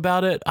of knew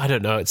about it. I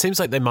don't know. It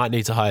seems like they might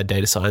need to hire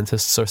data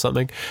scientists or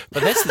something.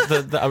 But that's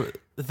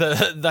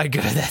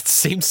that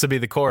seems to be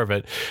the core of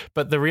it.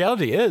 But the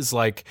reality is,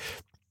 like,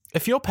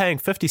 if you're paying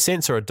 50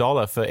 cents or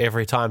 $1 for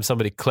every time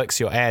somebody clicks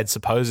your ad,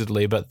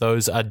 supposedly, but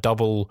those are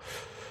double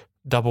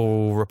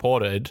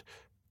reported,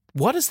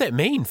 what does that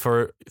mean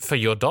for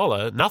your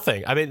dollar?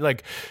 Nothing. I mean,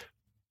 like,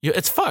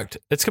 it's fucked.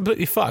 It's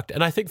completely fucked.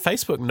 And I think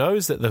Facebook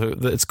knows that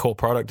its core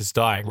product is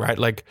dying, right?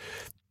 Like,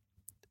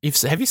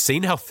 have you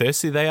seen how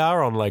thirsty they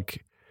are on,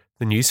 like,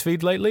 the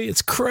newsfeed lately?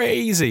 It's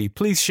crazy.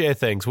 Please share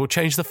things. We'll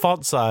change the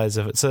font size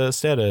if it's a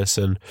status,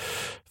 and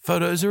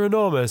photos are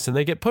enormous, and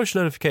they get push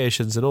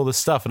notifications and all this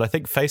stuff. And I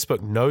think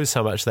Facebook knows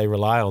how much they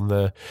rely on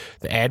the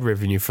ad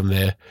revenue from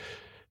there.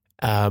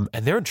 And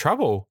they're in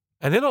trouble.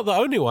 And they're not the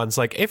only ones.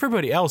 Like,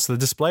 everybody else, the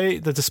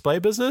display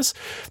business,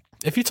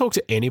 if you talk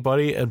to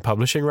anybody in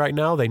publishing right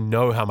now, they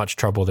know how much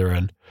trouble they're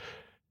in.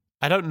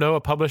 I don't know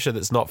a publisher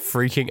that's not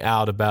freaking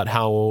out about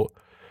how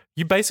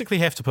you basically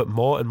have to put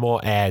more and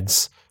more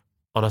ads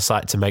on a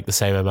site to make the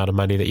same amount of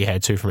money that you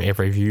had to from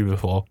every view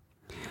before.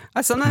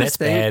 I sometimes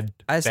think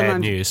bad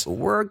news.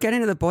 We're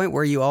getting to the point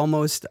where you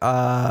almost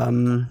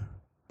you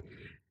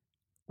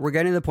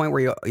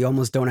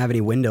almost don't have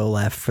any window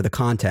left for the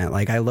content.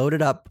 Like, I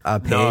loaded up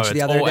a page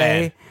the other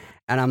day,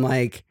 and I'm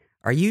like,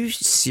 are you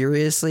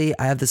seriously?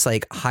 I have this,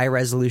 like, high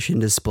resolution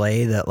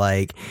display that,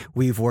 like,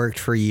 we've worked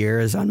for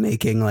years on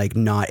making, like,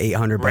 not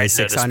 800 by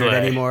 600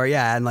 anymore.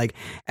 Yeah.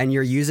 And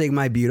you're using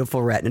my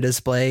beautiful Retina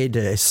display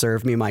to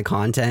serve me my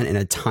content in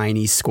a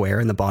tiny square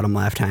in the bottom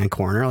left-hand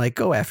corner. Like,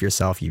 go F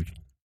yourself, you.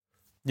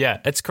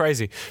 Yeah, it's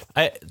crazy.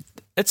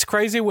 It's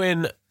crazy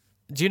when,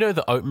 do you know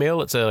the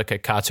Oatmeal? It's like a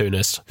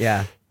cartoonist.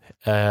 Yeah.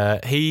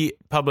 He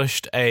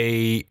published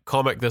a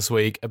comic this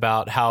week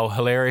about how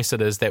hilarious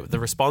it is that the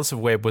responsive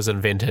web was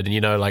invented.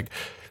 And, like,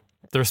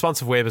 the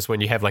responsive web is when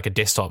you have, like, a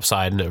desktop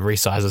site and it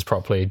resizes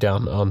properly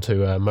down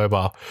onto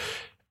mobile.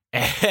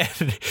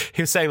 And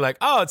he was saying like,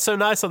 oh, it's so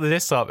nice on the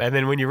desktop. And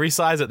then when you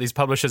resize it, these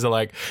publishers are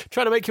like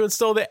trying to make you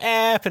install the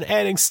app and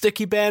adding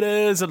sticky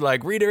banners and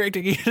like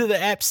redirecting you to the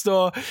app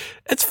store.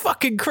 It's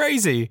fucking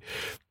crazy.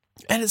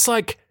 And it's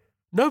like,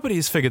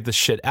 nobody's figured this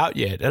shit out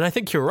yet. And I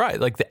think you're right.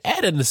 Like the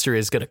ad industry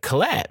is going to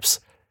collapse.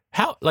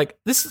 How, like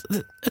this,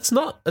 it's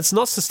not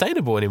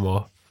sustainable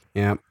anymore.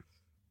 Yeah.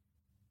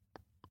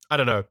 I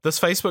don't know. This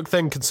Facebook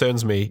thing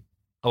concerns me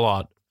a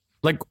lot.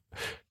 Like,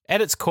 at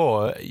its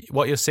core,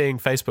 what you're seeing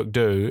Facebook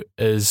do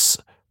is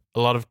a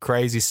lot of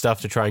crazy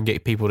stuff to try and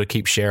get people to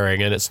keep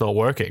sharing, and it's not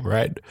working,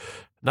 right?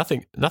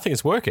 Nothing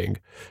is working.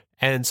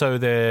 And so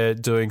they're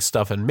doing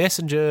stuff in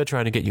Messenger,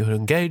 trying to get you to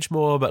engage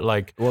more, but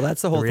like... Well,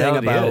 that's the whole thing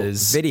about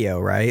video,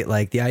 right?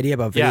 Like, the idea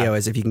about video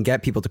is if you can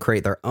get people to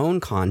create their own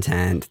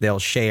content, they'll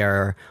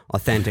share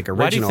authentic,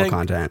 original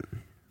content.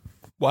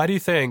 Why do you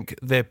think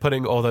they're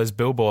putting all those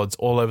billboards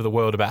all over the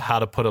world about how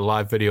to put a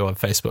live video on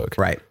Facebook?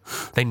 Right.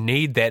 They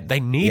need that.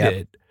 They need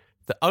it.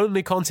 The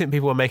only content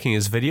people are making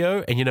is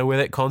video, and you know where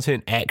that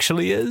content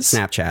actually is?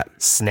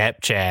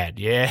 Snapchat.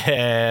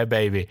 Yeah,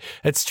 baby.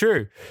 It's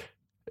true.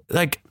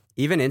 Like,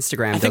 even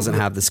Instagram doesn't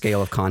have the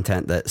scale of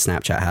content that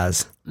Snapchat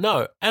has.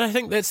 No, and I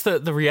think that's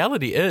the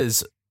reality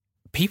is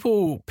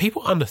people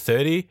under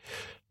 30,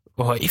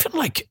 or even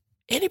like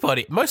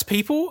anybody, most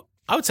people,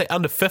 I would say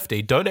under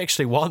 50, don't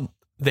actually want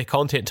their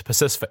content to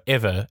persist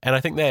forever. And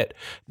I think that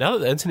now that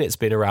the internet's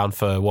been around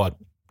for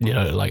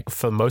like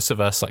for most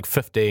of us, like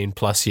 15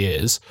 plus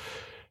years,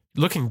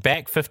 looking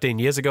back 15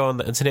 years ago on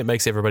the internet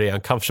makes everybody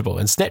uncomfortable.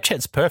 And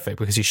Snapchat's perfect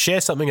because you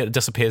share something and it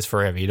disappears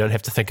forever. You don't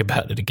have to think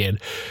about it again.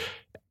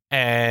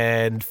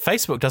 And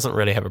Facebook doesn't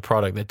really have a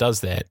product that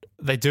does that.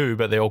 They do,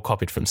 but they're all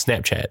copied from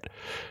Snapchat.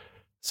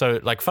 So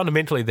like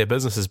fundamentally their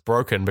business is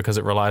broken because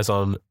it relies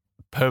on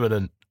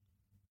permanent,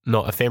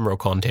 not ephemeral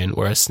content,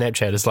 whereas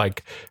Snapchat is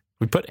like,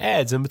 we put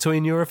ads in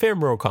between your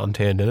ephemeral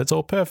content and it's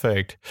all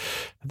perfect.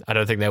 I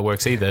don't think that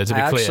works either, to be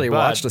clear. I actually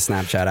watched a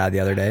Snapchat ad the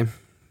other day.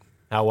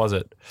 How was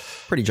it?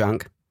 Pretty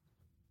junk.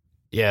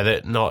 Yeah,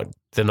 they're not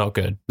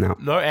good.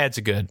 No ads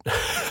are good.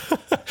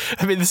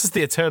 I mean, this is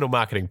the eternal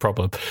marketing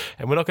problem,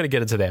 and we're not going to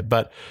get into that.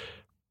 But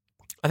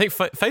I think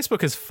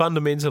Facebook is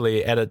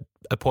fundamentally at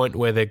a point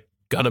where they're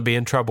going to be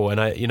in trouble.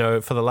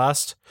 And for the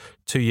last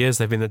 2 years,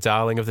 they've been the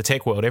darling of the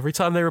tech world. Every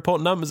time they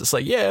report numbers, it's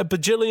like, yeah,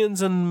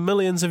 bajillions and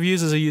millions of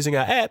users are using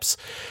our apps.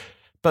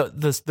 But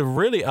the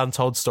really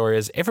untold story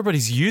is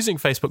everybody's using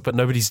Facebook, but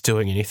nobody's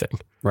doing anything.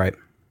 Right.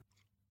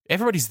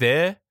 Everybody's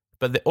there,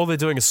 but all they're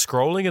doing is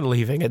scrolling and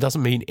leaving. It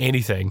doesn't mean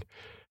anything.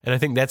 And I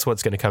think that's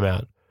what's going to come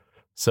out.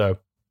 So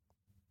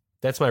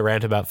that's my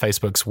rant about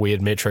Facebook's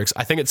weird metrics.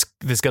 I think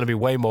there's going to be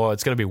way more.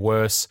 It's going to be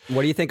worse.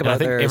 What do you think about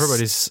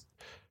everybody's...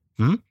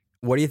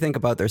 What do you think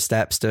about their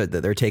steps that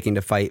they're taking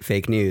to fight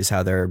fake news?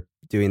 How they're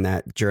doing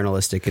that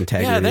journalistic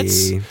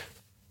integrity?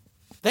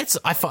 Yeah,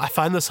 I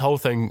find this whole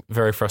thing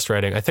very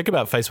frustrating. I think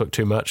about Facebook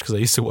too much because I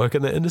used to work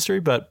in the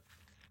industry. But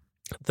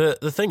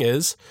the thing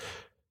is,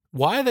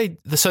 why are they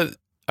the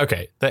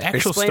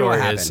actual Explain story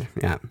what is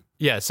happened.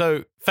 Yeah,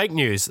 so fake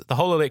news, the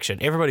whole election,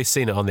 everybody's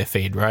seen it on their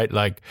feed, right?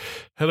 Like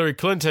Hillary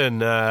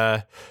Clinton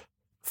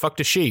fucked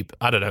a sheep.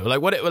 I don't know,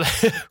 like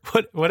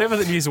whatever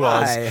the news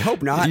was. I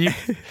hope not.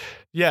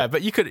 Yeah,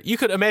 but you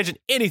could imagine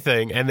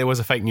anything, and there was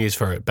a fake news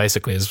for it.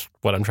 Basically, is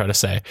what I'm trying to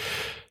say.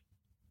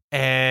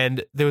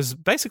 And there was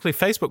basically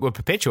Facebook would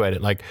perpetuate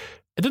it. Like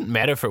it didn't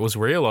matter if it was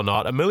real or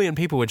not. 1 million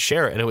people would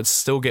share it, and it would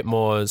still get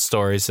more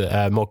stories,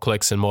 more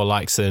clicks, and more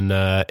likes than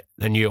a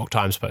New York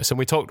Times post. And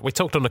we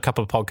talked on a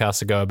couple of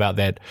podcasts ago about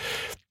that.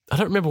 I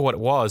don't remember what it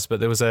was,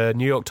 but there was a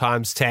New York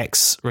Times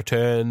tax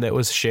return that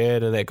was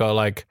shared, and that got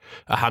like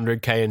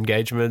 100K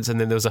engagements. And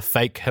then there was a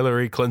fake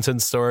Hillary Clinton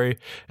story,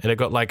 and it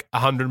got like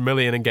 100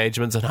 million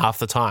engagements in half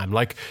the time.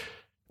 Like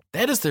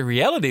that is the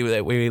reality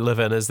that we live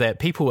in, is that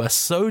people are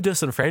so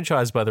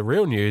disenfranchised by the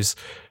real news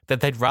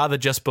that they'd rather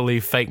just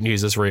believe fake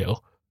news is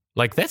real.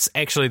 Like that's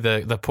actually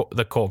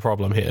the core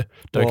problem here.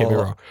 Don't get me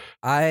wrong.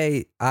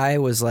 I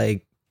was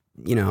like,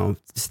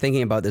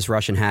 thinking about this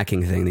Russian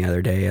hacking thing the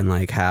other day, and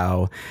like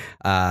how,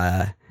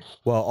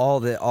 all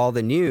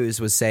the news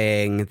was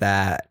saying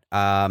that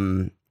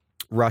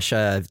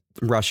Russia,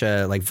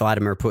 like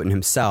Vladimir Putin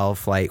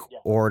himself, like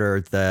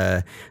ordered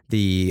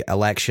the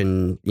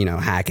election,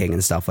 hacking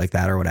and stuff like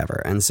that or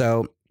whatever. And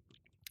so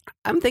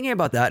I'm thinking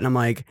about that, and I'm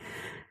like,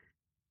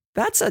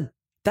 that's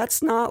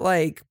not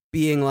like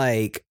being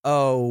like,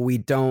 oh, we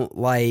don't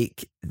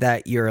like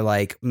that you're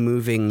like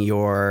moving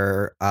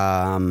your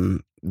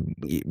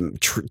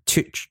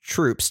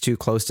troops too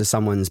close to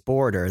someone's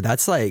border.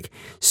 That's like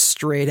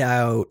straight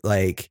out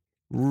like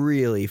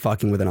really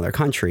fucking with another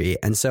country.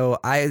 And so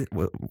I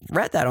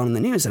read that on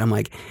the news, and I'm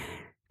like,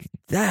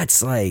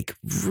 that's like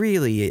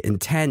really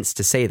intense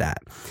to say that.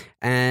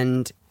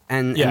 And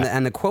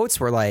the quotes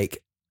were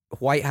like,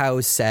 White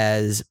House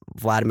says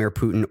Vladimir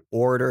Putin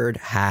ordered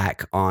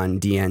hack on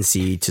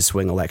DNC to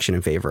swing election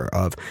in favor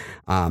of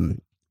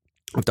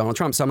Donald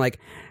Trump. So I'm like,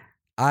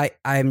 I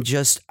don't even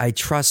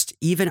trust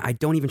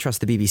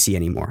the BBC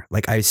anymore.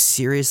 Like I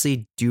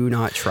seriously do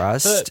not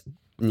trust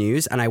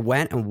news, and I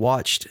went and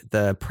watched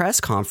the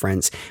press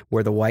conference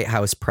where the White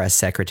House press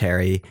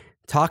secretary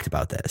talked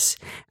about this.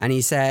 And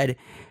he said,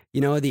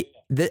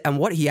 and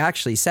what he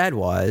actually said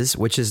was,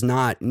 which is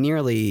not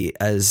nearly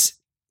as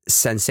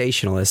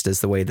sensationalist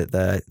as the way that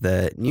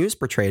the news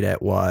portrayed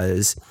it,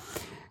 was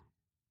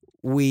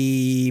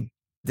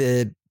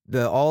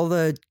all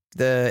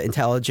the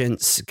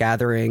intelligence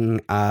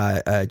gathering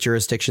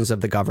jurisdictions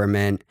of the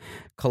government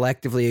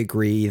collectively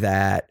agree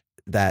that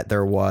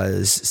there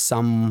was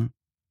some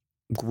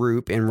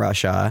group in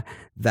Russia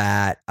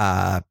that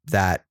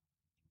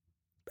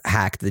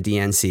hacked the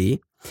DNC,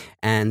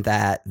 and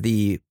that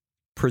the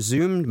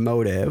presumed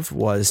motive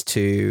was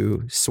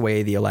to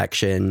sway the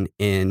election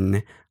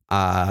in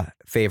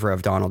favor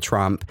of Donald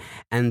Trump.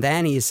 And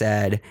then he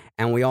said,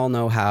 and we all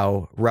know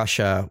how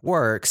Russia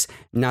works,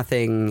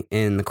 nothing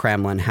in the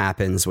Kremlin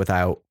happens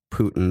without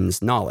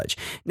Putin's knowledge.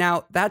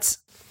 Now, that's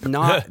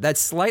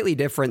slightly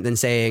different than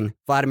saying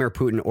Vladimir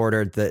Putin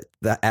ordered that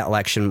the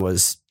election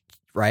was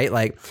right.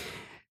 Like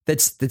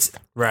that's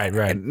right.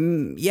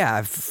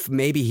 Yeah,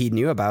 maybe he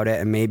knew about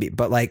it, and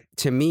but like,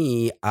 to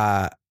me,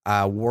 a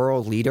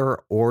world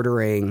leader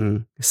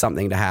ordering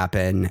something to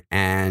happen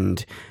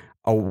and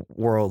a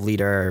world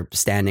leader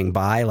standing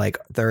by, like,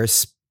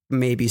 there's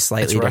maybe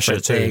slightly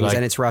different things,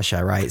 and it's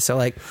Russia, right? So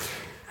like,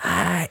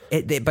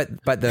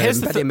 but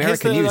the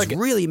American news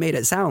really made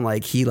it sound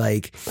like he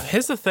like.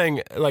 Here's the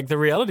thing, like, the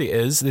reality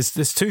is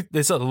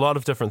there's a lot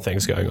of different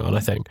things going on,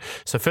 I think.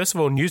 So first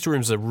of all,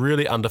 newsrooms are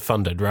really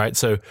underfunded, right?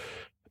 So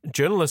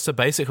journalists are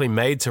basically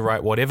made to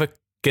write whatever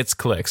gets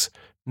clicks.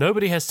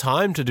 Nobody has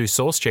time to do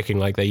source checking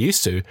like they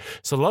used to.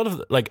 So a lot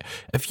of, like,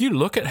 if you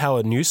look at how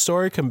a news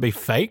story can be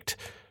faked,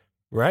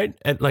 right?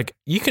 And like,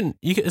 you can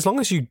as long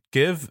as you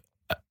give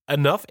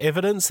enough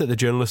evidence that the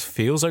journalist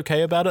feels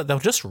okay about it, they'll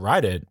just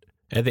write it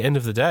at the end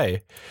of the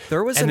day.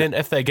 Then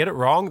if they get it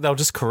wrong, they'll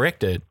just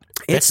correct it.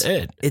 That's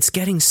it. It's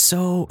getting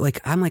so,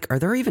 like, I'm like, are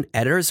there even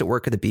editors that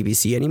work at the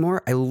BBC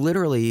anymore? I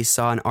literally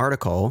saw an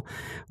article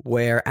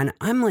where, and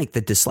I'm like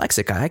the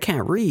dyslexic guy, I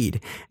can't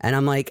read. And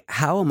I'm like,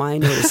 how am I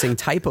noticing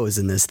typos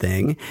in this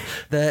thing?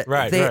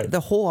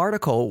 The whole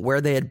article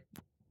where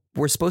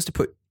were supposed to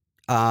put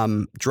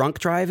drunk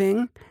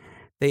driving,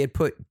 they had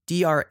put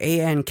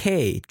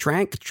DRANK,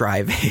 drank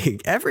driving,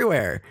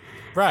 everywhere.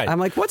 Right. I'm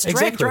like, what's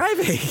drank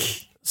driving?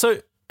 So,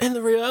 and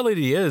the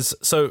reality is,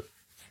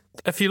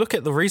 if you look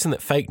at the reason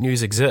that fake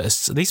news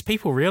exists, these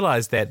people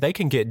realize that they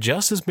can get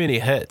just as many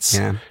hits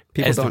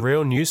as the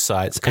real news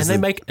sites, and they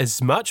make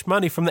as much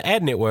money from the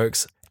ad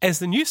networks as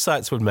the news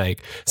sites would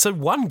make. So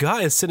one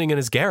guy is sitting in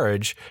his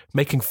garage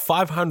making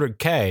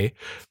 $500K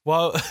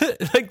while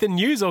like the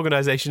news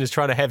organization is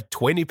trying to have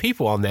 20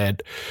 people on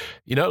that.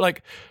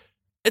 Like,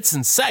 it's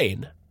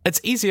insane.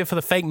 It's easier for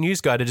the fake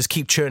news guy to just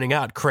keep churning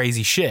out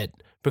crazy shit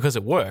because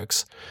it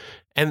works.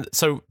 And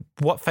so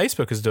what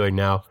Facebook is doing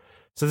now,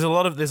 so there's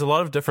a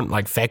lot of different,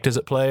 like, factors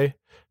at play,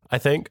 I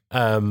think.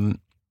 And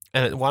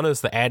one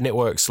is the ad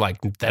networks,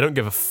 like, they don't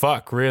give a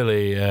fuck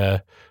really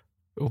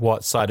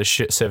what side is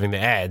shit serving the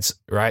ads,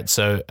 right?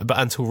 So, but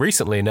until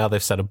recently, now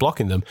they've started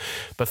blocking them.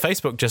 But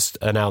Facebook just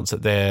announced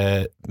that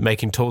they're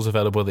making tools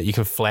available that you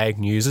can flag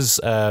news as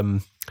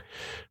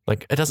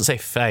like, it doesn't say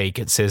fake.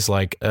 It says,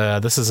 like,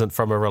 this isn't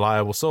from a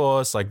reliable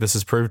source. Like, this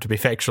is proved to be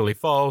factually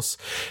false.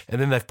 And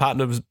then they've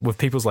partnered with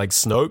people like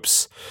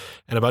Snopes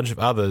and a bunch of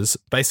others.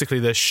 Basically,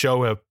 they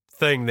show a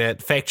thing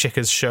that fact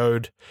checkers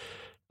showed,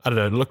 I don't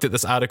know, looked at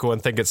this article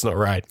and think it's not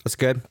right. That's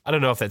good. I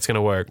don't know if that's going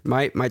to work.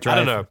 Might drive. I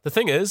don't know. The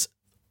thing is,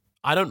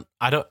 I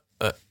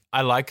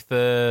like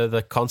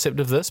the concept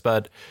of this,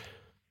 but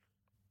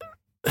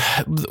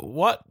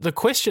what the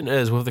question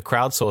is with the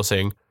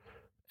crowdsourcing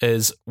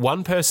is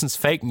one person's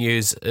fake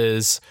news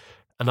is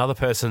another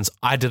person's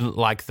I didn't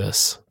like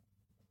this.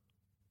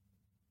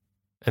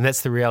 And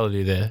that's the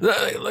reality there.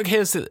 Look,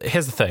 here's the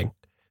thing.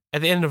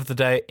 At the end of the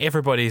day,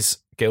 everybody's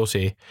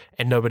guilty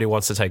and nobody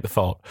wants to take the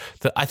fault.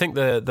 I think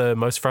the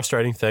most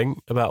frustrating thing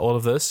about all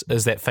of this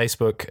is that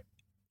Facebook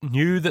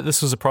knew that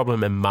this was a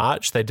problem in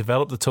March. They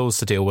developed the tools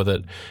to deal with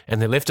it, and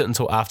they left it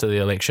until after the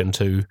election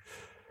to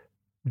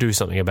do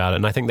something about it.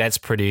 And I think that's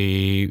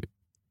pretty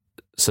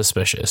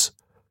suspicious.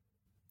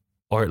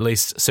 Or at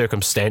least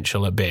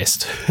circumstantial at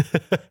best.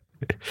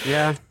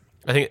 Yeah.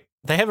 I think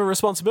they have a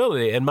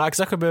responsibility, and Mark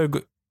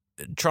Zuckerberg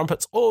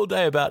trumpets all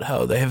day about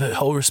how they have a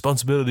whole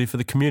responsibility for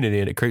the community,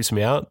 and it creeps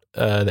me out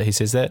that he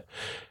says that.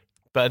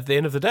 But at the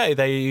end of the day,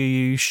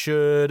 they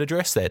should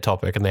address that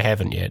topic, and they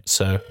haven't yet.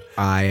 So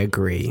I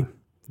agree.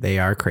 They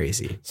are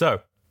crazy.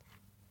 So,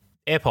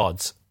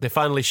 AirPods, they're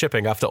finally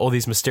shipping after all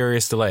these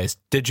mysterious delays.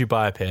 Did you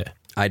buy a pair?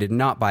 I did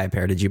not buy a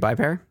pair. Did you buy a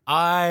pair?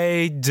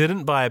 I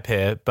didn't buy a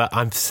pair, but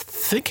I'm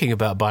thinking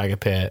about buying a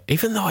pair,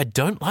 even though I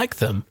don't like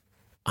them.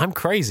 I'm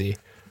crazy.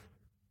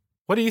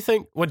 What do you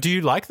think? What do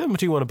you like them?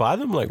 Do you want to buy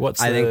them? Like,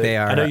 I think they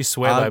are. I know you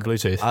swear by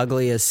Bluetooth.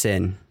 Ugly as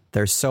sin.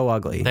 They're so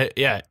ugly.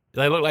 They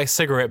look like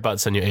cigarette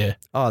butts in your ear.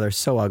 Oh, they're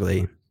so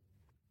ugly.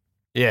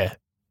 Yeah.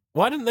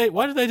 Why did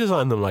they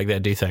design them like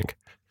that, do you think?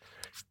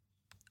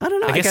 I don't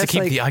know. I guess to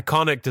keep like, the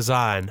iconic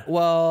design.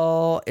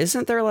 Well,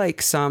 isn't there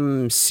like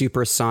some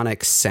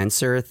supersonic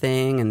sensor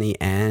thing in the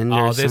end?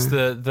 Oh, there's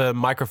the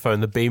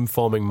microphone, the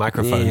beam-forming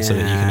microphone, so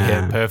that you can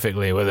hear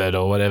perfectly with it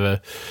or whatever.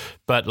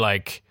 But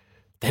like,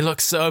 they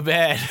look so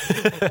bad.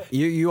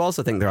 You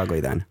also think they're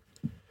ugly then?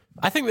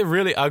 I think they're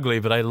really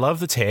ugly, but I love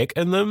the tech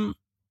in them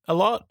a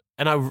lot.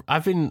 And I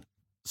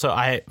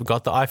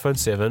got the iPhone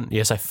 7.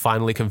 Yes, I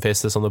finally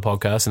confessed this on the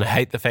podcast, and I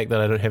hate the fact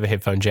that I don't have a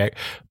headphone jack.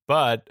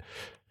 But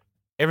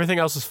everything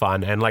else is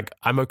fine, and like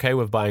I'm okay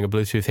with buying a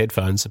Bluetooth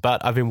headphones,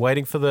 but I've been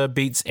waiting for the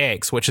Beats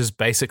X, which is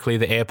basically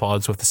the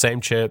AirPods with the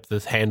same chip, the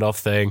handoff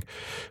thing,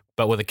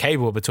 but with a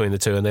cable between the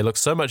two, and they look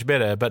so much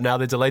better, but now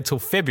they're delayed till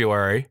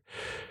February.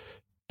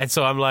 And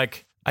so I'm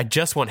like, I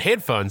just want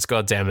headphones,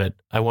 god damn it.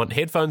 I want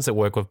headphones that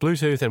work with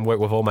Bluetooth and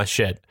work with all my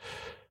shit.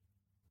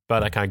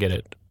 But I can't get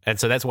it. And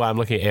so that's why I'm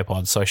looking at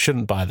AirPods, so I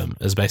shouldn't buy them,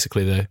 is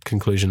basically the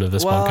conclusion of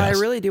this podcast. Well, I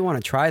really do want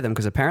to try them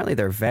because apparently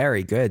they're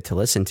very good to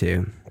listen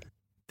to.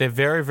 They're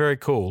very, very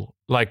cool.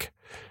 Like,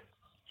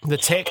 the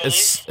tech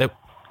is...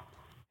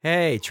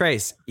 Hey,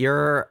 Trace,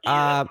 you're...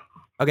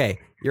 okay,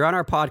 you're on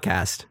our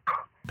podcast.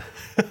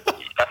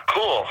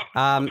 Cool.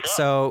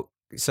 So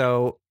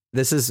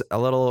this is a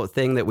little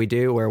thing that we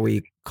do where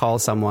we call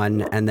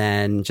someone and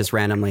then just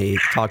randomly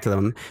talk to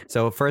them.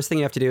 So first thing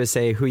you have to do is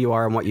say who you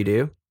are and what you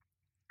do.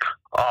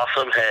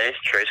 Awesome. Hey,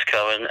 Trace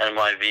Cohen,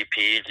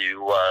 NYVP. Do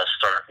you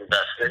start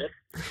investing?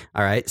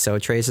 All right. So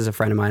Trace is a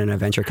friend of mine and a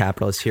venture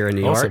capitalist here in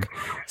New York.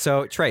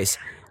 So Trace,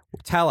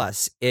 tell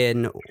us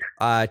in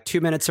 2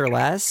 minutes or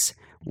less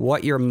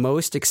what you're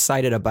most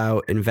excited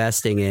about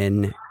investing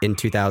in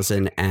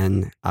 2017.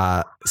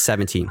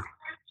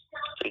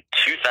 In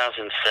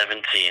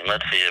 2017,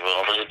 let's see.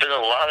 Well, there's been a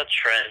lot of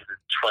trends in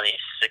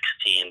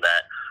 2016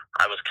 that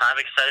I was kind of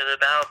excited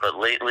about, but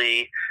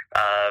lately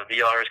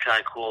VR is kind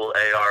of cool,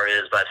 AR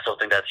is, but I still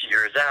think that's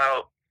years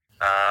out.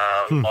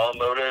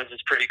 Automotive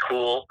is pretty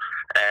cool,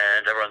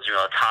 and everyone's doing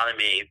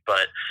autonomy,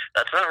 but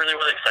that's not really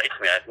what excites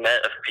me. I've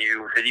met a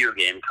few video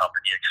game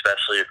companies,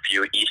 especially a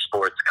few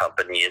esports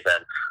companies,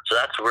 and so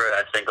that's where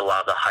I think a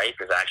lot of the hype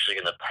is actually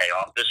going to pay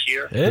off this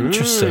year.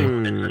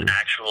 Interesting. It's an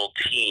actual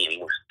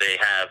team. They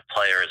have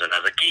players, and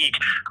as a geek,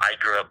 I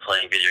grew up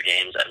playing video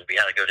games, and we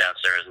had to go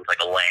downstairs and it's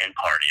like a LAN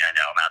party. I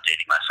know I'm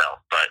outdating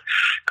myself, but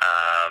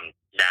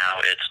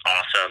now it's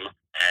awesome.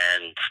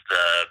 And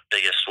the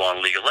biggest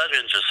one, League of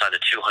Legends, just signed a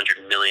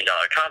 $200 million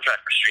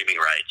contract for streaming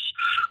rights.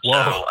 Whoa.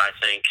 So I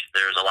think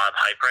there's a lot of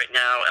hype right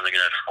now, and they're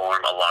going to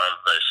form a lot of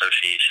the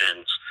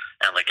associations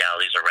and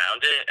legalities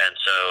around it. And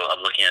so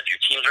I'm looking at a few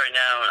teams right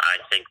now, and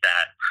I think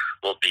that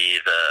will be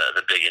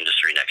the big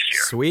industry next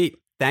year. Sweet.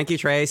 Thank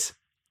you, Trace.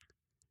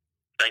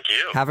 Thank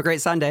you. Have a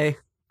great Sunday.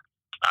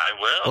 I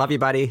will. Love you,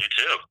 buddy. You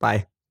too.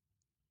 Bye.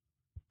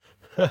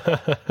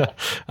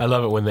 I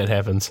love it when that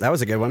happens. That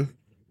was a good one.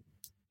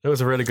 It was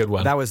a really good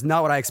one. That was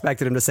not what I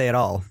expected him to say at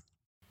all.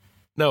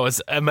 No,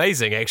 it's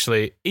amazing,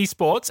 actually.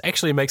 Esports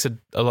actually makes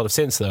a lot of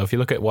sense, though. If you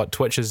look at what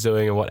Twitch is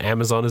doing and what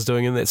Amazon is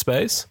doing in that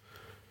space,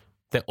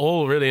 they're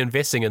all really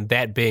investing in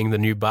that being the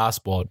new bar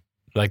sport,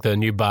 like the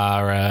new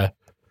bar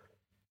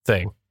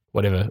thing,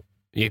 whatever.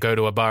 You go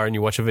to a bar and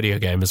you watch a video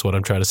game is what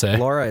I'm trying to say.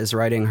 Laura is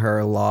writing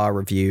her law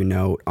review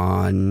note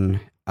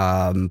on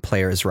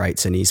players'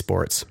 rights in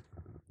esports.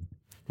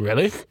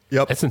 Really?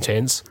 Yep. That's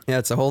intense. Yeah,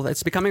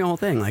 it's becoming a whole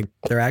thing. Like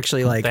they're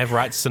actually like they have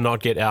rights to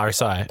not get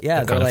RSI.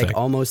 Yeah, they're like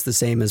almost the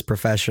same as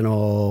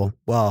professional.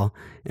 Well,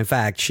 in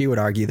fact, she would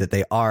argue that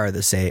they are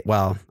the same.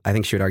 Well, I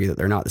think she would argue that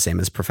they're not the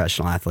same as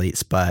professional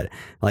athletes, but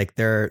like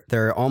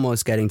they're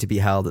almost getting to be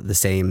held at the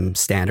same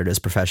standard as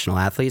professional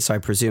athletes. So I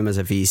presume as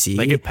a VC,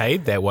 they get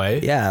paid that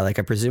way. Yeah, like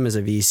I presume as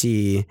a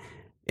VC,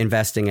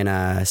 investing in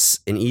an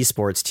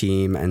esports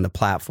team and the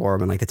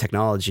platform and like the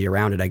technology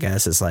around it, I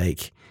guess, is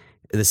like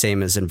the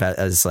same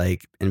as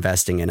like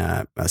investing in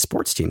a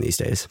sports team these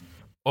days,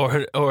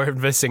 or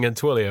investing in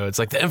Twilio. It's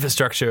like the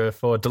infrastructure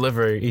for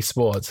delivering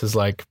esports is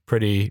like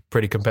pretty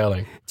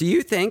compelling. Do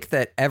you think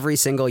that every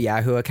single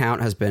Yahoo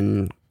account has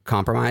been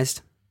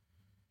compromised?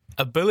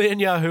 1 billion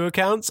Yahoo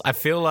accounts? I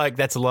feel like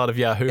that's a lot of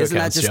Yahoo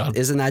accounts, John.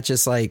 Isn't that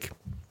just like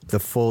the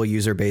full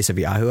user base of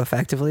Yahoo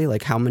effectively?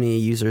 Like how many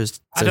users?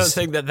 I don't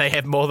think that they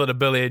have more than 1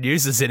 billion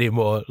users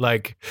anymore.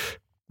 Like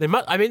they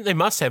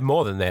must have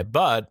more than that,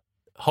 but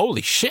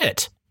holy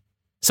shit.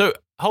 So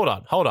hold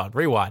on,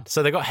 rewind.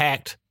 So they got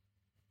hacked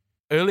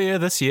earlier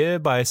this year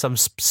by some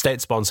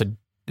state-sponsored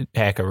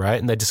hacker, right?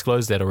 And they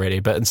disclosed that already.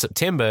 But in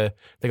September,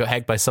 they got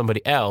hacked by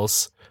somebody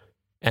else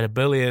and 1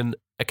 billion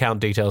account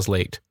details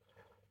leaked,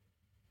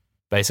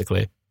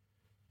 basically.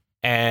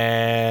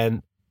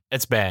 And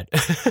it's bad.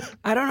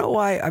 I don't know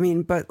why. I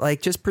mean, but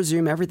like, just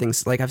presume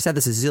everything's like I've said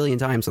this a zillion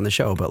times on the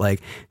show, but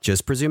like,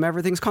 just presume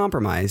everything's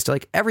compromised.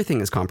 Like everything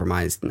is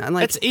compromised. And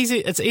like, it's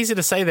easy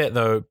to say that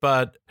though.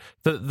 But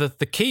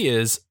the key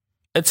is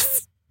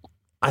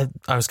I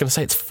was going to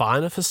say it's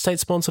fine if a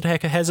state-sponsored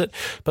hacker has it,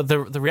 but the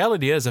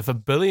reality is if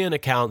 1 billion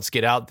accounts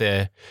get out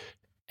there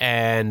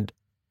and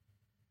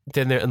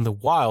then they're in the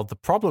wild. The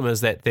problem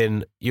is that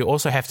then you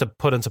also have to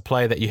put into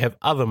play that you have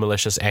other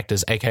malicious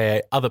actors,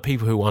 aka other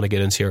people who want to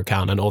get into your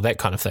account and all that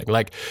kind of thing.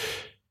 Like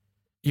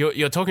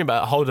you're talking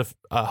about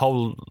a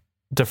whole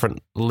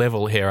different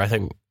level here. I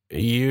think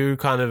you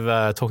kind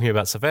of talking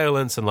about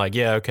surveillance and like,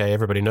 yeah, okay,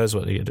 everybody knows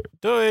what you're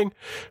doing,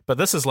 but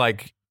this is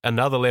like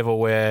another level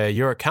where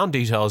your account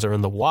details are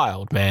in the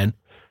wild, man.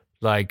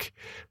 Like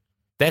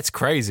that's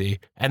crazy.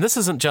 And this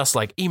isn't just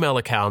like email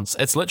accounts.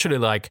 It's literally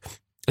like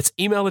it's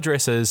email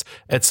addresses,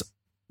 it's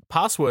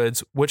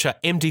passwords, which are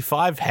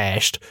MD5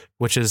 hashed,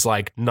 which is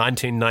like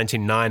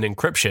 1999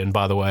 encryption,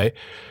 by the way.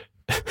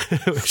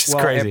 Which is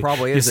crazy. It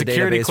probably is a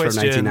database from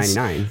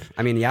 1999.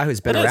 I mean,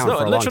 Yahoo's been around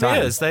for a long time.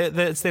 It literally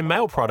is. It's their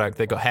mail product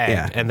that got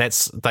hacked, and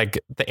that's like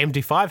the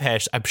MD5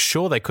 hash. I'm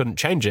sure they couldn't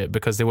change it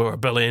because there were a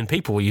billion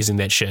people using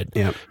that shit.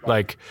 Yeah,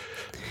 like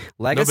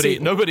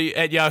nobody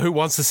at Yahoo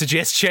wants to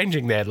suggest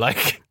changing that.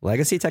 Like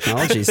legacy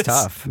technology is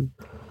tough.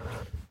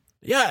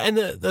 Yeah, and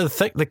the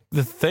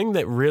thing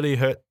that really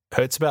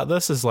hurts about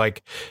this is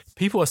like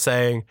people are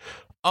saying,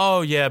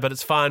 "Oh yeah, but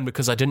it's fine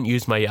because I didn't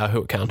use my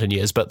Yahoo account in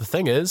years." But the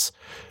thing is,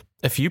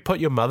 if you put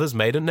your mother's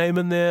maiden name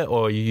in there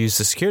or you use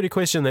the security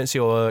question, that's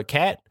your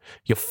cat,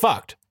 you're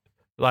fucked.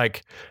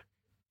 Like,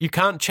 you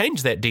can't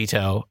change that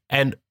detail.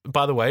 And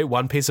by the way,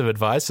 one piece of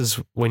advice is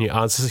when you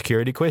answer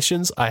security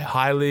questions, I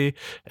highly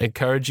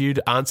encourage you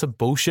to answer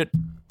bullshit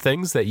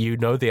things that you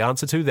know the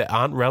answer to that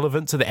aren't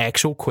relevant to the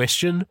actual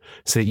question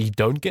so that you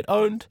don't get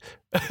owned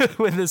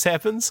when this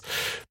happens.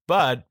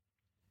 But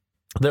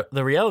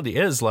the reality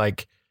is,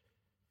 like,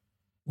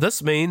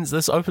 this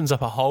opens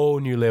up a whole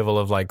new level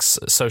of like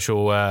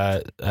social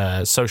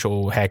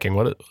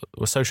hacking,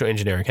 social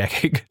engineering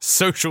hacking,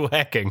 social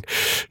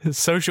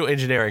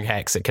engineering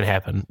hacks that can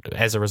happen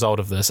as a result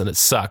of this, and it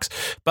sucks.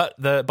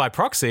 But by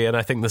proxy, and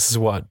I think this is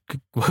what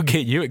will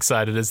get you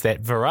excited, is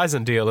that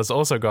Verizon deal is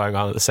also going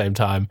on at the same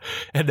time,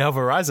 and now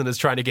Verizon is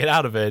trying to get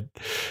out of it,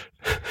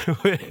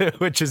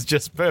 which is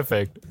just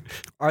perfect.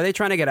 Are they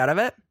trying to get out of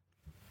it?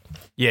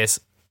 Yes.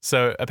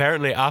 So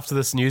apparently after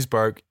this news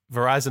broke,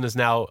 Verizon is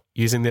now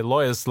using their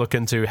lawyers to look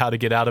into how to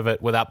get out of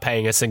it without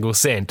paying a single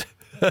cent.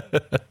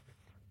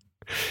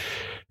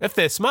 If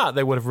they're smart,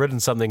 they would have written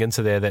something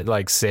into there that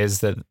like says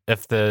that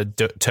if the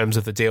terms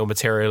of the deal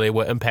materially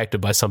were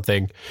impacted by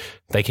something,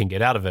 they can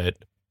get out of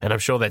it. And I'm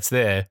sure that's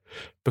there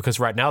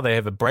because right now they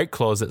have a break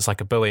clause that's like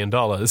 $1 billion.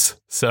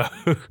 So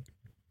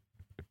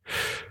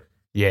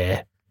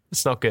yeah.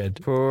 It's not good.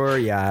 Poor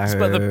Yahoo.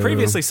 But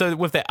previously, so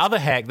with that other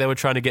hack, they were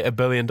trying to get $1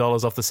 billion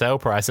off the sale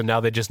price, and now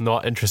they're just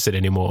not interested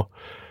anymore.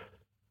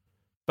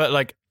 But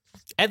like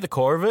at the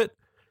core of it,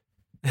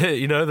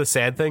 you know, the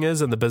sad thing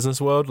is in the business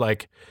world,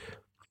 like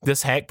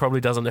this hack probably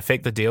doesn't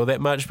affect the deal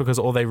that much because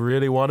all they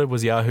really wanted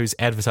was Yahoo's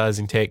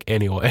advertising tech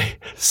anyway.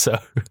 So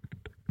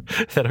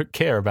they don't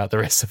care about the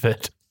rest of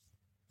it.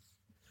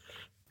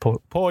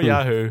 Poor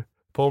Yahoo.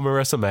 Poor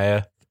Marissa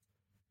Mayer.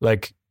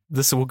 Like,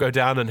 this will go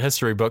down in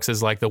history books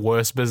as like the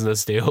worst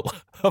business deal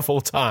of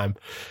all time.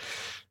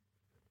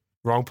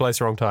 Wrong place,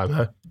 wrong time,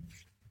 huh?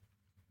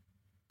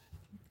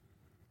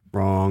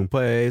 Wrong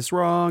place,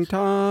 wrong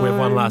time. We have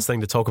one last thing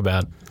to talk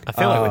about. I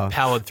feel like we've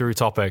powered through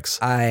topics.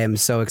 I am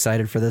so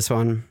excited for this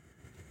one.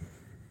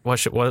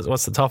 What's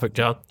the topic,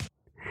 John?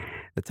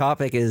 The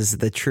topic is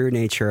the true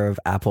nature of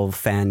Apple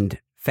fan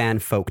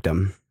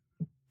folkdom.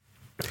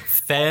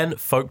 Fan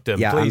folkdom.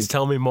 Yeah, Please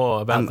tell me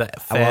more about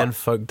that fan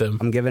folkdom.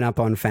 I'm giving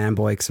up on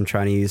fanboy because I'm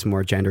trying to use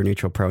more gender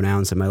neutral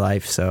pronouns in my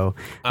life. So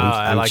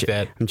I like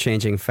that. I'm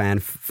changing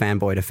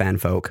fanboy to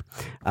fanfolk.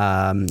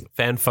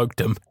 Fan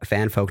folkdom.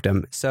 Fan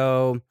folkdom.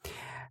 So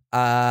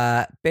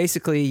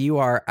basically, you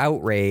are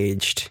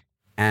outraged.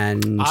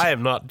 And I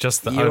am not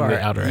just the only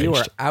outraged. You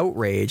are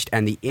outraged,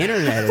 and the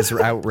internet is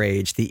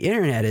outraged. The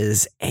internet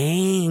is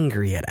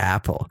angry at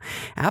Apple.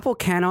 Apple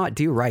cannot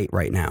do right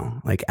now.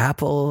 Like,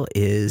 Apple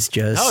is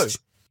just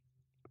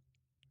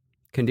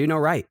can do no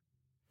right.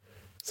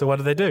 So what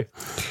do they do?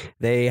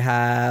 They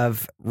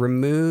have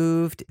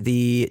removed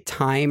the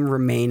time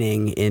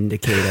remaining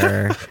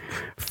indicator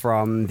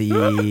from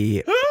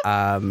the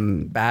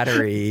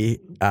battery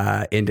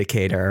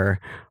indicator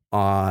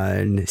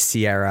on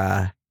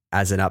Sierra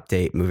as an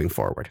update moving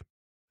forward.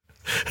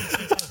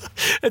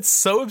 It's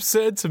so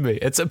absurd to me.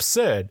 It's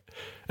absurd.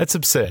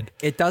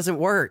 It doesn't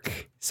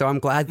work. So I'm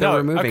glad they're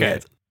removing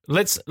it.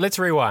 Let's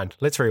rewind.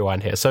 Let's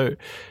rewind here. So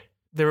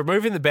they're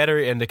removing the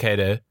battery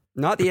indicator.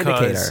 Not the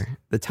indicator.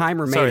 The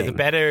time remaining. Sorry, the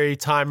battery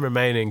time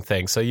remaining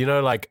thing. So you know,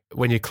 like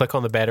when you click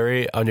on the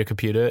battery on your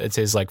computer, it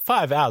says like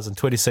 5 hours and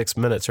 26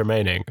 minutes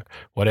remaining,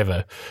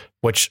 whatever.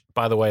 Which,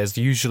 by the way, is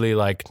usually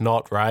like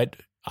not right.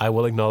 I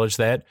will acknowledge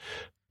that.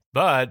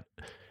 But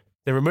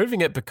they're removing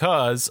it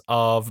because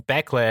of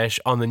backlash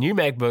on the new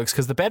MacBooks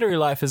because the battery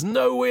life is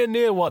nowhere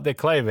near what they're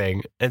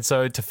claiming. And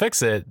so to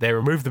fix it, they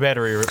remove the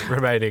battery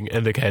remaining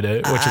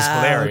indicator, which is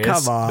hilarious.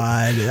 Come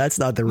on. That's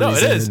not the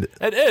reason.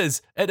 No, it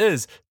is.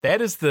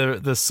 That is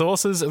the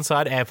sources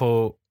inside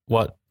Apple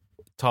what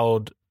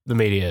told the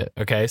media.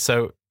 Okay,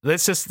 so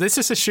let's just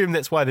assume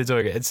that's why they're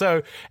doing it. And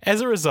so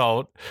as a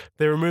result,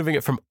 they're removing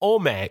it from all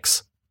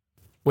Macs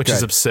which is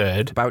Good.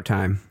 absurd. About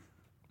time.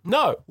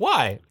 No,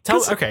 why?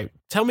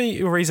 Tell me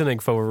your reasoning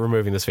for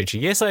removing this feature.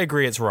 Yes, I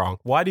agree it's wrong.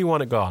 Why do you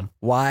want it gone?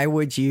 Why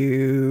would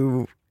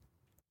you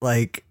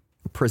like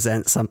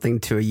present something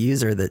to a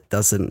user that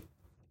doesn't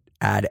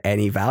add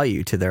any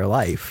value to their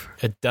life?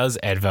 It does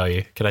add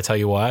value. Can I tell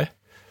you why?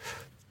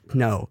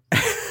 No.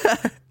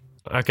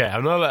 Okay,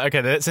 I'm not.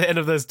 Okay, that's the end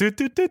of this.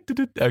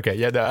 Okay,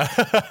 yeah, no.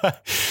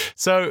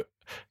 So,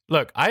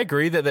 look, I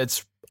agree that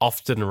that's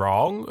often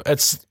wrong.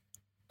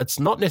 It's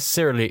not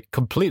necessarily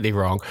completely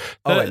wrong.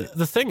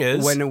 The thing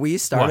is, When we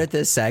started What?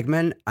 this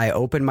segment, I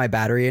opened my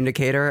battery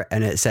indicator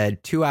and it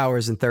said 2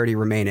 hours and 30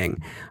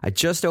 remaining. I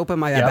just opened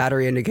my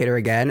battery indicator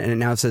again and it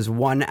now says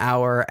 1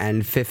 hour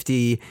and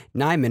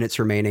 59 minutes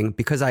remaining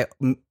because I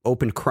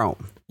opened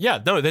Chrome. yeah,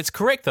 no, that's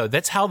correct though.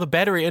 That's how the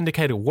battery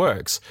indicator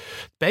works.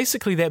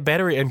 Basically, that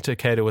battery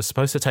indicator was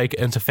supposed to take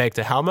into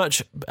factor how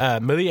much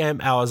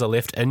milliamp hours are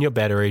left in your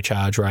battery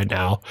charge right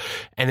now,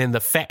 and then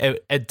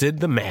it did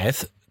the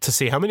math to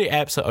see how many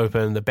apps are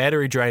open, the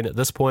battery drain at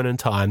this point in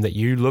time that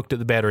you looked at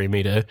the battery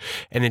meter,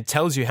 and it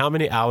tells you how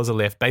many hours are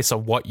left based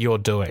on what you're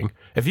doing.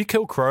 If you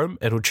kill Chrome,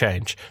 it'll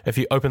change. If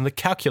you open the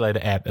calculator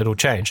app, it'll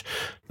change.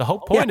 The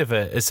whole point of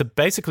it is to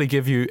basically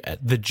give you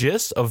the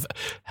gist of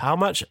how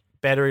much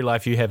battery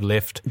life you have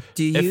left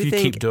Do you if you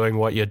think keep doing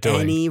what you're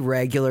doing. Any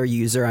regular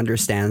user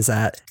understands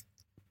that?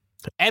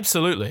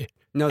 Absolutely.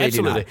 No, they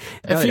Absolutely.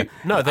 do not.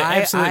 No, they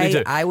absolutely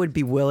do. I would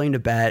be willing to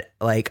bet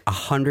like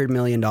 $100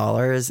 million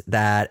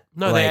that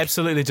No, they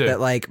absolutely do. that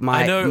like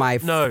my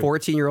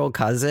 14-year-old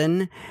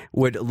cousin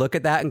would look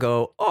at that and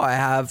go, "Oh, I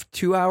have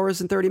 2 hours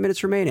and 30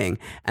 minutes remaining,"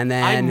 and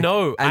then I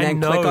know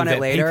click on that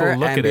it later people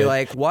look and at be it.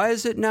 like, "Why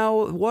is it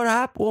now? What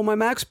happened? Well, my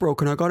Mac's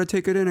broken. I got to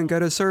take it in and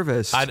get it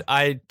serviced."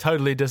 I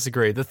totally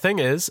disagree. The thing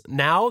is,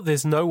 now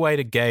there's no way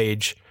to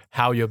gauge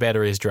how your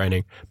battery is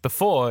draining.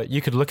 Before, you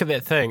could look at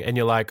that thing and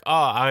you're like, oh,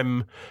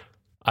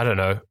 I don't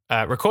know,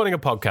 recording a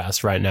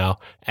podcast right now,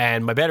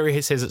 and my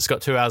battery says it's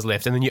got 2 hours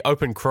left, and then you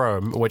open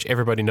Chrome, which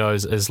everybody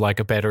knows is like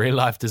a battery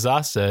life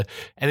disaster,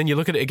 and then you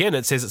look at it again,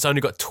 it says it's only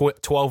got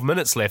 12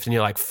 minutes left, and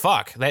you're like,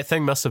 fuck, that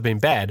thing must have been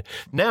bad.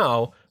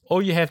 Now,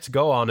 all you have to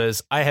go on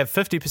is, I have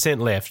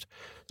 50% left.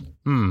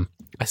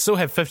 I still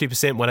have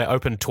 50% when I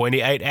open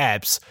 28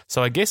 apps,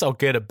 so I guess I'll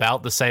get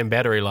about the same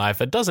battery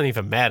life. It doesn't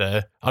even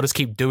matter. I'll just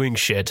keep doing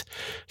shit.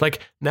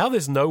 Like, now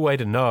there's no way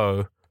to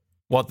know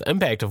what the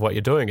impact of what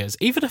you're doing is.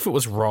 Even if it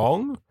was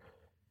wrong,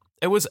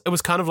 it was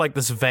kind of like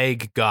this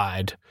vague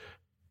guide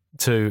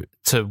to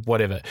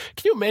whatever.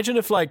 Can you imagine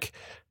if, like,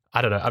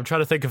 I don't know, I'm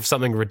trying to think of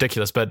something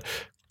ridiculous, but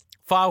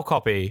file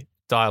copy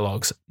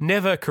dialogues,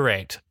 never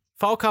correct.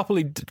 File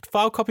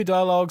copy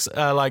dialogues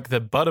are like the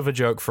butt of a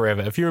joke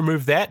forever. If you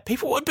remove that,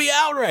 people would be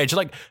outraged.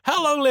 Like,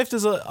 how long left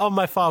is on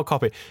my file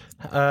copy?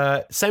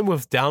 Same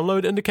with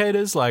download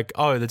indicators. Like,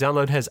 oh, the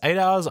download has 8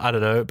 hours. I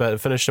don't know, but it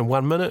finished in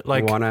 1 minute.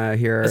 Like, want to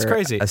hear it's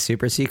crazy. A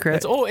super secret?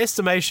 It's all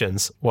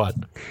estimations. What?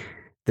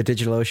 The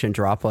DigitalOcean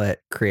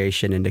droplet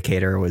creation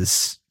indicator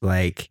was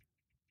like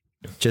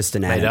just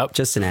an Made up?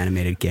 just an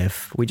animated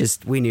GIF.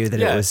 We knew that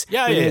Yeah. it was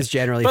Yeah, it yeah. is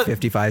generally But-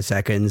 55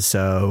 seconds,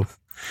 so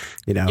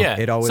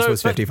it always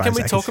was 55 Can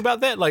we seconds. talk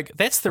about that? Like,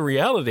 that's the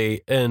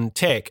reality in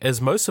tech,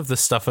 is most of this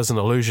stuff is an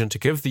illusion to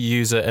give the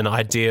user an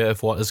idea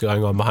of what is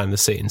going on behind the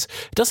scenes.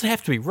 It doesn't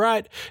have to be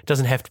right. It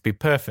doesn't have to be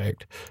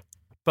perfect.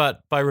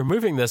 But by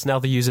removing this, now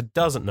the user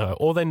doesn't know.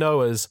 All they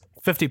know is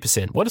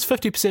 50%. What does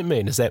 50%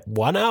 mean? Is that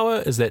 1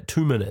 hour? Is that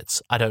 2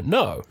 minutes? I don't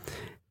know.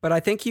 But I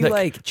think you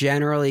like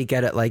generally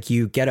get it, like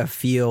you get a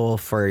feel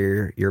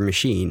for your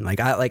machine.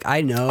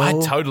 I know. I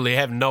totally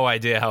have no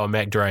idea how a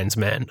Mac drains,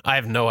 man. I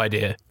have no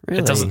idea.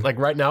 Really? It doesn't, like,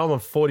 right now I'm on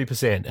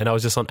 40% and I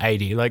was just on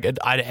 80. Like,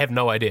 I have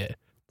no idea.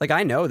 Like,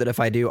 I know that if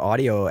I do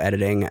audio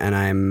editing and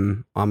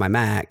I'm on my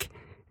Mac,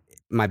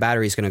 my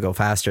battery's going to go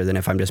faster than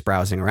if I'm just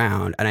browsing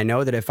around. And I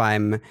know that if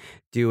I'm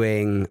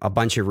doing a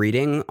bunch of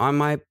reading on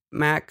my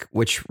Mac,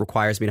 which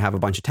requires me to have a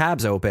bunch of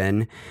tabs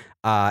open,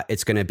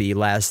 it's going to be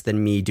less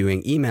than me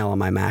doing email on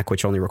my Mac,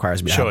 which only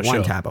requires me to have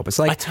one tab open.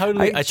 So, like, I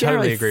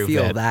totally agree with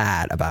feel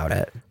that. about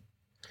it.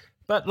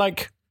 But,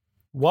 like,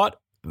 what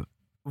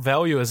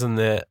value is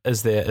there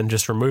in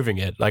just removing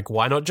it? Like,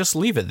 why not just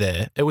leave it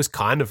there? It was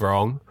kind of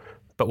wrong,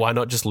 but why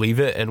not just leave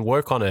it and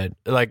work on it?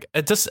 Like,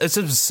 it's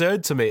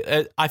absurd to me.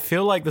 I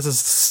feel like this is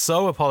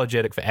so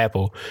apologetic for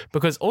Apple,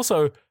 because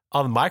also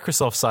on the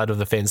Microsoft side of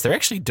the fence, they're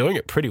actually doing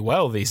it pretty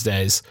well these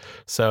days.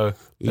 So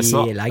it's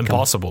not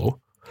impossible.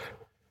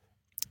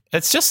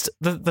 It's just,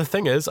 the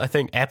thing is, I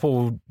think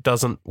Apple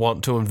doesn't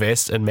want to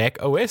invest in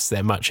Mac OS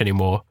that much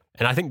anymore.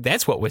 And I think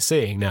that's what we're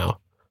seeing now.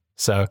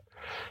 So,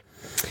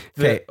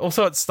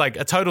 also, it's like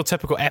a total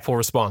typical Apple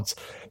response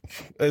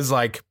is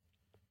like,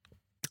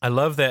 I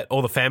love that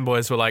all the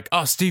fanboys were like,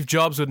 oh, Steve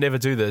Jobs would never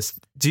do this.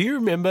 Do you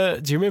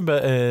remember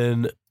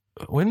in,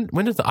 when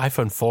did the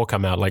iPhone 4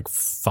 come out? Like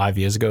 5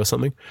 years ago or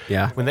something?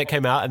 Yeah. When that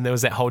came out and there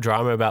was that whole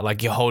drama about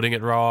like you're holding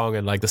it wrong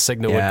and like the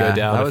signal would go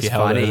down that if was you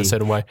held it in a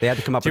certain way. They had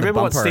to come up Do you with a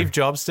remember what bumper. Steve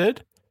Jobs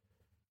did?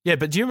 Yeah,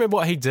 but do you remember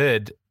what he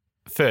did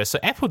first? So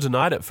Apple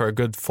denied it for a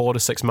good 4 to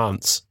 6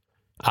 months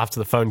after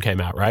the phone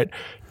came out, right?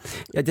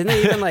 Yeah, didn't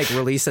they even like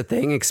release a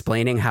thing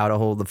explaining how to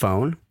hold the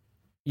phone?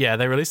 Yeah,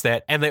 they released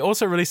that. And they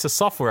also released a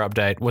software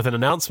update with an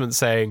announcement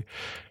saying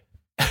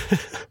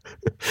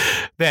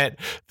that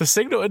the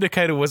signal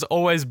indicator was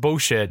always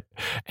bullshit,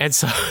 and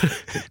so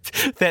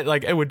that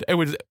like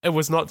it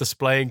was not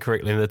displaying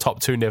correctly, and the top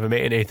two never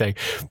meant anything.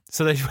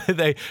 So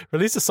they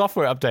released a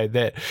software update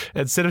that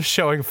instead of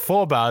showing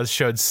 4 bars,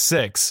 showed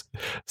 6,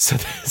 so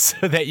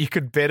that you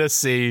could better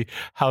see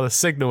how the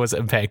signal was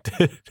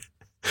impacted.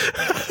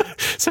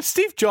 So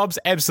Steve Jobs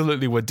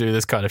absolutely would do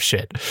this kind of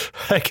shit.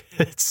 Like,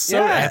 it's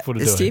so Apple to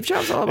do Steve it.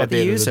 Jobs all about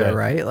the user,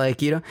 right?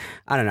 Like, I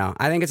don't know.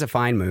 I think it's a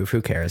fine move.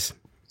 Who cares?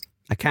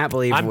 I can't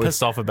believe I'm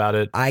pissed off about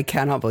it. I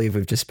cannot believe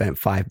we've just spent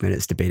 5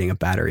 minutes debating a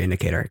battery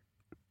indicator.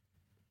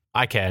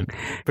 I can,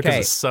 because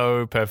it's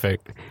so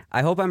perfect.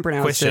 I hope I'm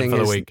pronouncing Question for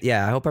the week.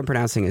 Yeah, I hope I'm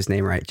pronouncing his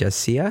name right.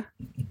 Jessia?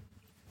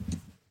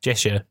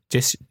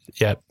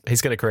 Yeah,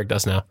 he's going to correct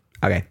us now.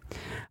 Okay.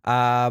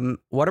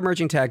 What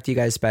emerging tech do you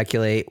guys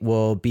speculate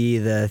will be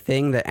the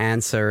thing that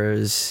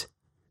answers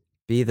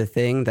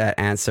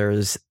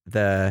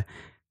the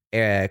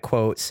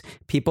quotes,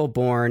 people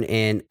born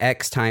in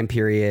X time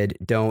period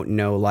don't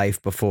know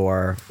life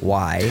before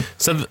Y.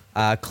 So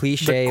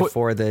cliche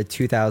for the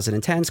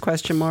 2010s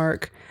question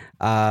mark.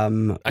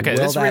 Okay,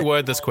 let's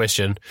reword this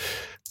question.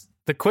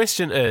 The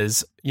question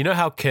is, you know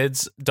how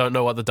kids don't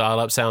know what the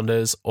dial-up sound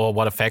is or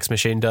what a fax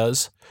machine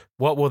does?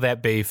 What will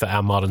that be for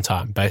our modern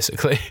time,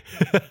 basically?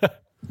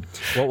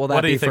 What will that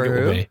what do be you think for it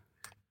will who? be?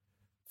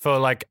 For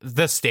like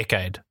this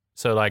decade.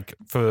 So like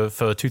for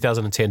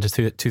 2010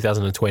 to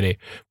 2020,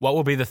 what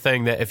will be the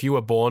thing that if you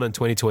were born in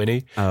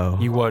 2020,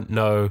 you won't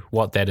know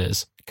what that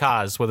is?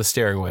 Cars with a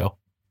steering wheel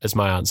is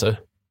my answer.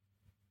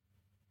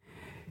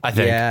 I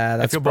think. Yeah,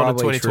 that's if you're born in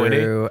probably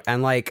 2020, true.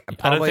 And like,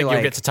 probably I don't think like,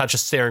 you'll get to touch a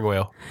steering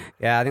wheel.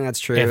 Yeah, I think that's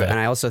true. Ever. And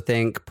I also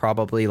think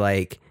probably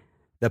like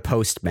the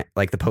post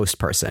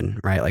person,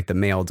 right? Like the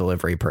mail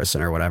delivery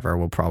person or whatever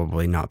will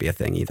probably not be a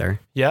thing either.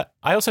 Yeah.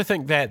 I also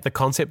think that the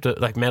concept of,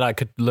 like, Matt, I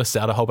could list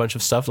out a whole bunch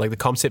of stuff, like the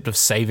concept of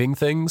saving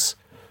things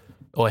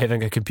or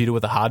having a computer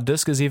with a hard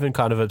disk is even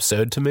kind of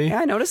absurd to me.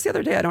 Yeah, I noticed the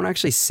other day I don't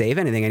actually save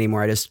anything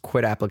anymore. I just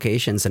quit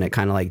applications and it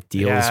kind of like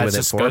deals with it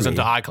just for goes me.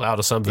 into iCloud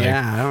or something.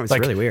 Yeah, I don't, it's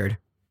like, really weird.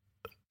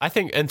 I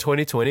think in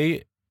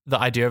 2020, the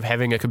idea of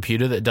having a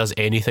computer that does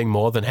anything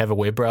more than have a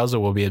web browser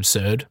will be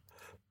absurd.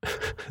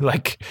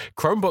 Like,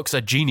 Chromebooks are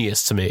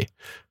genius to me.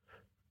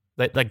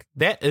 Like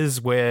that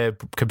is where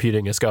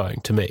computing is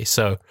going to me.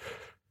 So,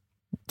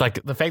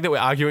 like, the fact that we're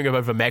arguing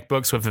over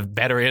MacBooks with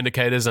battery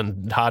indicators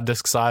and hard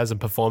disk size and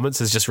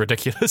performance is just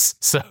ridiculous.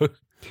 So,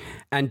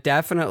 and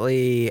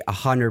definitely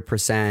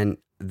 100%,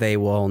 they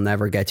will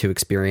never get to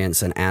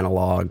experience an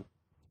analog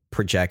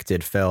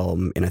projected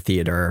film in a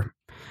theater.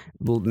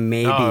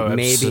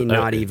 Maybe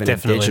not even a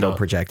digital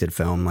projected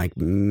film. Like,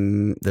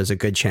 there's a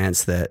good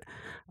chance that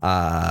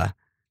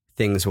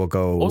things will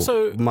go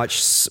also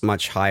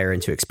much higher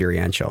into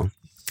experiential.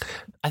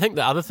 I think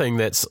the other thing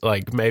that's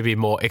like maybe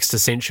more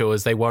existential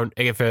is they won't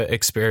ever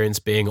experience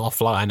being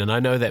offline. And I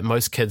know that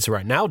most kids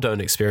right now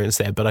don't experience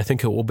that, but I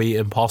think it will be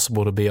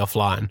impossible to be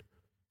offline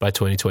by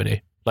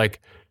 2020. Like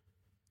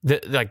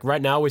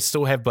right now we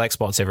still have black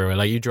spots everywhere.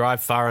 Like, you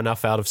drive far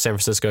enough out of San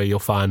Francisco, you'll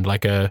find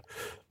like a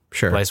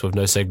place with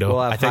no signal.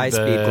 We'll have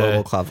high-speed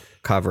global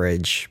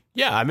coverage.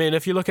 Yeah, I mean,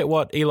 if you look at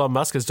what Elon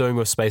Musk is doing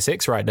with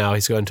SpaceX right now,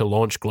 he's going to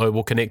launch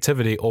global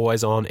connectivity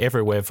always on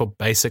everywhere for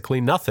basically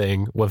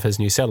nothing with his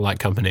new satellite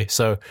company.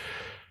 So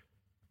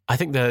I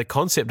think the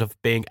concept of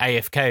being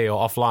AFK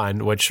or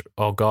offline, which,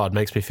 oh God,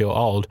 makes me feel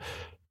old,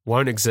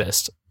 won't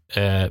exist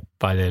by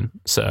then.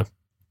 So,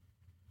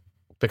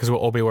 because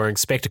we'll all be wearing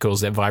spectacles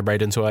that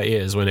vibrate into our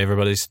ears when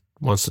everybody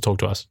wants to talk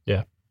to us.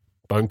 Yeah.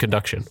 Bone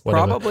conduction.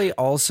 Whatever. Probably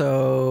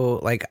also,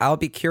 like, I'll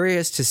be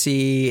curious to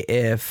see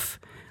if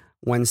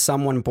when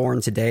someone born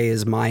today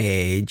is my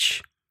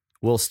age,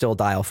 we'll still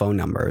dial phone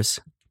numbers.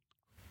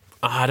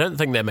 I don't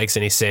think that makes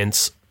any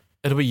sense.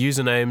 It'll be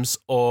usernames,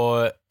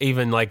 or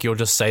even like you'll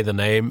just say the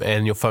name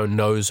and your phone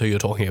knows who you're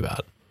talking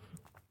about.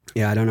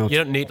 Yeah, I don't know. You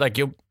don't need like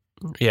you.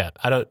 Yeah,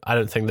 I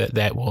don't think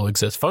that will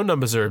exist. Phone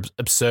numbers are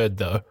absurd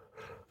though.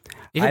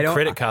 Even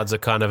credit cards are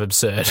kind of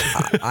absurd.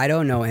 I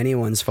don't know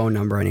anyone's phone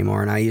number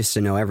anymore, and I used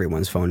to know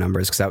everyone's phone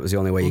numbers because that was the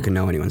only way you could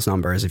know anyone's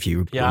numbers if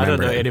you I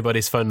don't know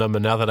anybody's phone number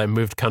now that I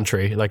moved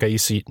country. Like, I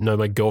used to know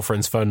my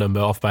girlfriend's phone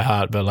number off by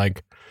heart, but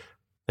like,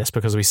 that's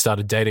because we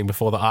started dating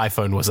before the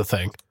iPhone was a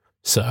thing.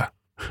 So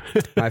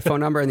my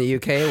phone number in the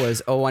UK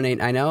was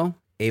 01890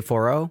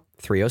 840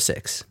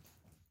 306.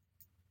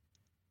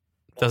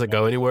 Does it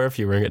go anywhere if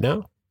you ring it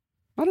now?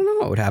 I don't know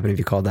what would happen if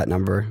you called that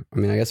number. I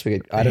mean, I guess we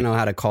could. I don't know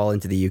how to call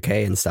into the UK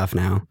and stuff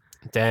now.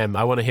 Damn,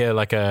 I want to hear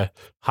like a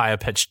higher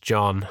pitched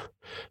John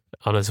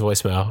on his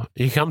voicemail.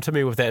 You come to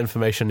me with that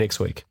information next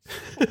week.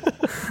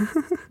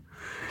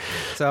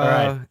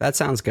 So that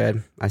sounds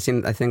good. I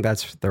think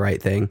that's the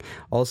right thing.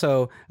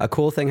 Also, a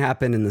cool thing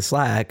happened in the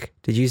Slack.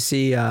 Did you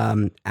see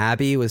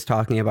Abby was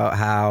talking about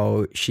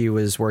how she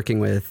was working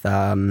with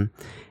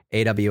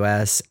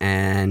AWS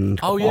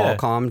and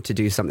Qualcomm to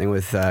do something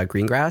with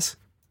Greengrass?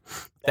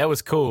 That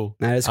was cool.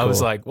 That is cool. I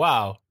was like,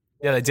 wow.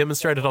 Yeah, they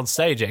demonstrated on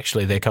stage,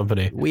 actually, their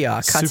company. We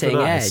are Super cutting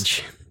nice.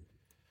 edge.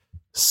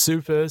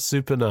 Super,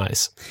 super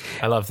nice.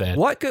 I love that.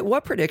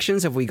 What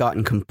predictions have we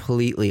gotten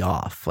completely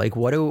off? Like,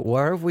 what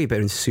have we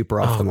been super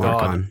off the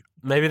mark on?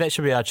 Maybe that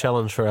should be our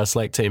challenge for our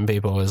Slack team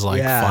people is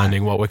like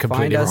finding what we're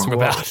completely wrong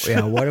about.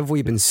 Yeah, what have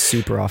we been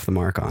super off the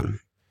mark on?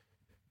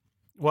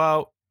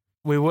 Well,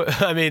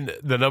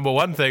 the number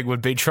one thing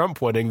would be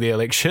Trump winning the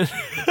election.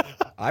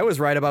 I was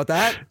right about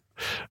that.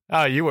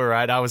 Oh, you were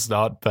right. I was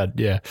not, but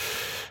yeah.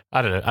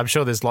 I don't know. I'm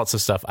sure there's lots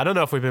of stuff. I don't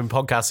know if we've been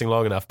podcasting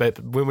long enough, but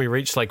when we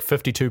reach like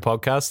 52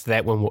 podcasts,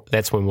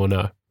 that's when we'll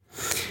know.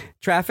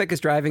 Traffic is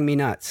driving me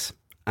nuts.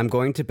 I'm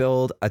going to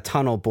build a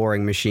tunnel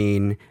boring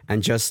machine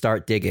and just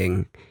start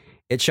digging.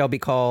 It shall be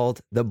called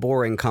the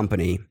Boring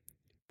Company.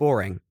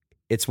 Boring.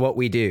 It's what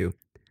we do.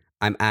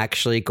 I'm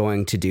actually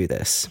going to do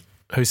this.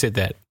 Who said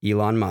that?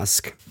 Elon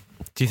Musk.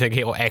 Do you think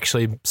he'll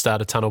actually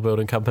start a tunnel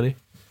building company?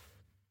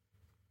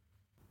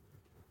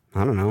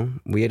 I don't know.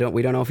 We don't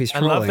know if he's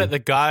trolling. I love that the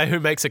guy who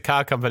makes a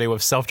car company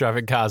with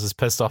self-driving cars is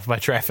pissed off by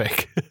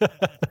traffic.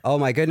 Oh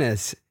my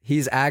goodness.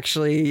 He's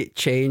actually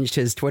changed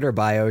his Twitter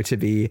bio to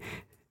be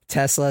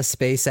Tesla,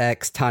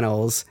 SpaceX,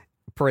 tunnels,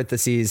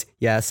 parentheses,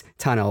 yes,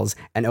 tunnels,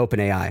 and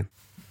OpenAI.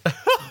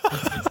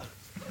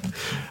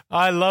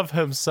 I love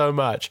him so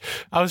much.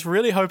 I was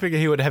really hoping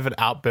he would have an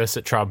outburst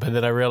at Trump, and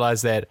then I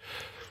realized that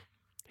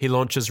he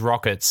launches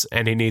rockets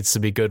and he needs to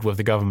be good with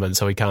the government,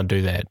 so he can't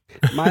do that.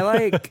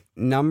 My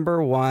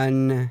number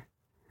one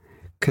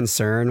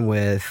concern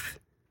with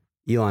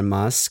Elon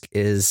Musk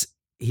is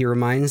he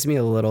reminds me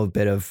a little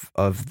bit of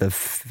the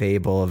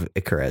fable of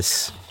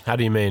Icarus. How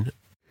do you mean?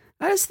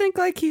 I just think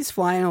he's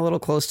flying a little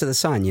close to the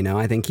sun, you know?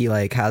 I think he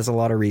has a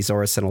lot of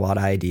resource and a lot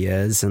of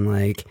ideas and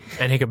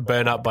and he can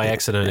burn up by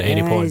accident at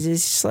any point.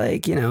 He's just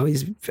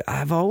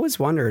I've always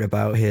wondered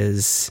about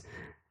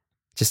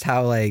just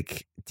how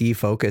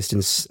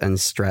defocused and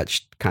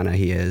stretched kind of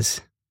he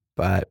is,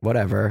 but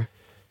whatever.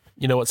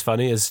 You know what's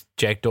funny is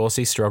Jack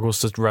Dorsey struggles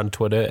to run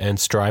Twitter and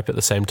Stripe at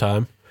the same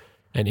time,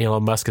 and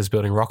Elon Musk is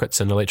building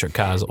rockets and electric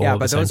cars all at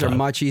the same time. Yeah, but those are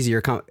much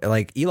easier.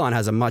 Elon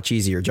has a much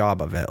easier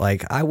job of it.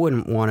 I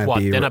wouldn't want to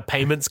be... Then a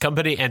payments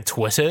company and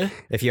Twitter?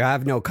 If you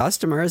have no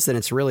customers, then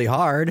it's really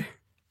hard.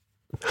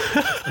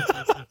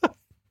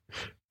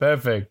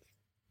 Perfect.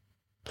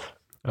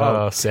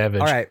 Oh,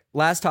 savage. All right,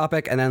 last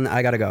topic, and then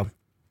I got to go.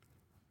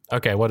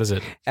 Okay, what is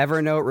it?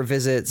 Evernote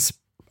revisits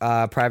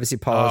privacy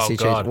policy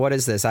change. What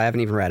is this? I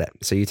haven't even read it,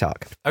 so you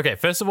talk. Okay,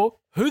 first of all,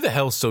 who the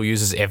hell still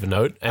uses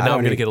Evernote? And now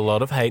I'm going to get a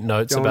lot of hate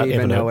notes about Evernote. Don't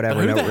even know what Evernote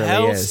really is. Who the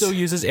hell still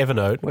uses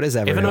Evernote? What is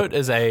Evernote? Evernote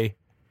is a...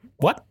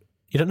 What?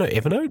 You don't know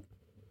Evernote?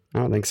 I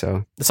don't think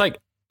so. It's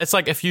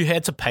like if you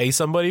had to pay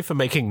somebody for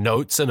making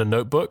notes in a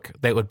notebook,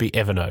 that would be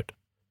Evernote.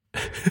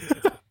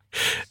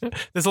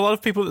 There's a lot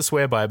of people that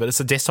swear by it, but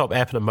it's a desktop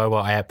app and a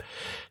mobile app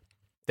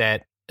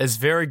that is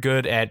very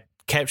good at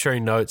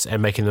capturing notes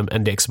and making them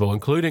indexable,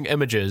 including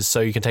images, so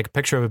you can take a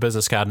picture of a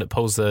business card and it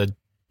pulls the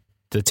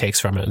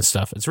text from it and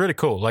stuff. It's really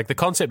cool. The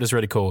concept is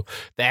really cool.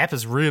 The app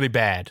is really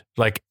bad.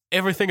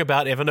 Everything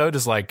about Evernote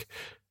is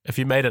if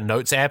you made a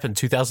notes app in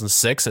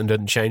 2006 and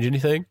didn't change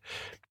anything.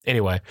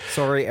 Anyway.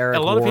 Sorry, Eric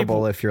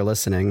Warble, if you're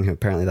listening.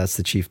 Apparently that's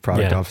the chief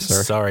product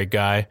officer. Sorry,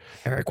 guy.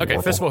 Eric Okay,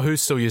 Warble. first of all, who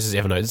still uses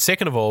Evernote?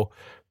 Second of all,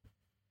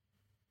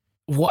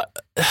 what...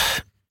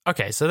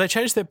 Okay, so they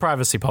changed their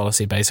privacy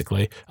policy,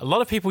 basically. A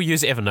lot of people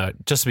use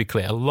Evernote, just to be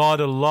clear. A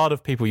lot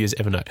of people use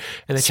Evernote.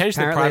 And they changed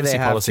their privacy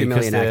policy.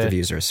 Apparently they have 2 million active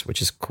users,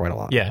 which is quite a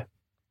lot. Yeah.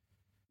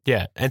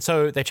 Yeah, and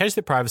so they changed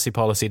their privacy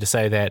policy to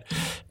say that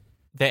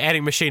they're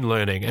adding machine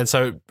learning. And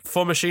so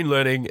for machine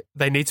learning,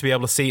 they need to be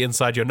able to see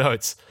inside your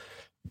notes,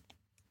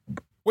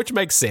 which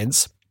makes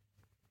sense.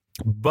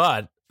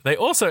 But they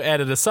also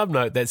added a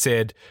subnote that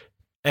said,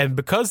 and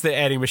because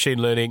they're adding machine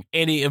learning,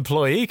 any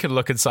employee can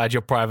look inside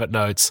your private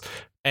notes.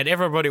 And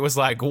everybody was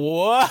like,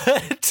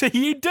 what are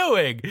you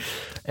doing?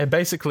 And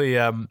basically,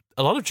 a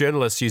lot of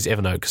journalists use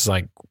Evernote because,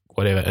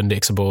 whatever,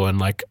 indexable and,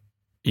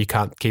 you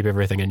can't keep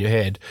everything in your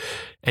head.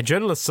 And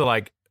journalists are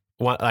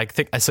I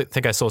think I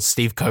saw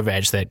Steve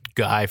Kovacs, that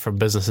guy from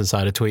Business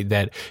Insider, tweet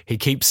that he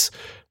keeps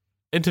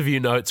interview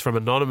notes from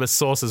anonymous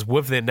sources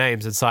with their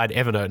names inside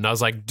Evernote. And I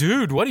was like,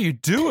 dude, what are you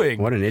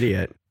doing? What an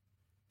idiot.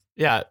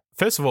 Yeah.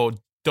 First of all,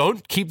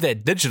 don't keep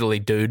that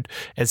digitally, dude.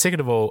 And second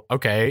of all,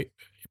 okay,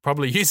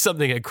 probably use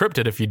something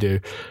encrypted if you do.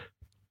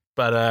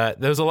 But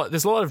there's a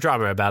lot of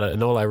drama about it,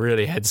 and all I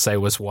really had to say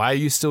was, why are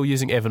you still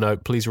using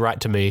Evernote? Please write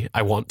to me.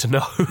 I want to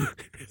know.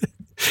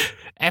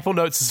 Apple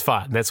Notes is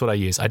fine. That's what I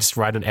use. I just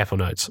write in Apple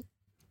Notes.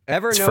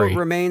 Evernote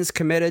remains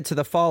committed to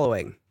the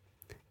following.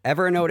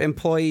 Evernote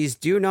employees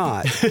do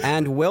not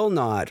and will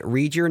not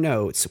read your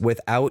notes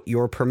without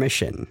your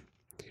permission.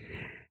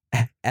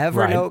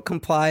 Evernote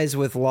complies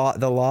with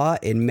the law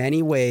in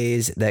many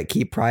ways that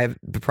keep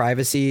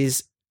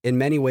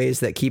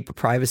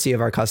privacy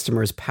of our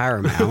customers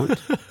paramount.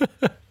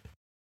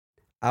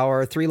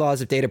 Our 3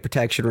 laws of data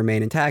protection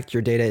remain intact.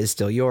 Your data is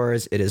still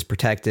yours. It is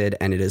protected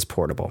and it is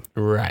portable.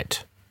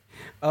 Right.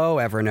 Oh,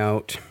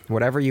 Evernote,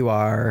 whatever you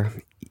are.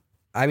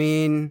 I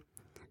mean,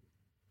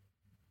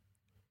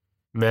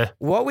 Meh.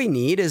 What we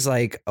need is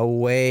like a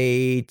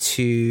way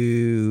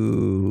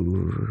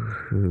to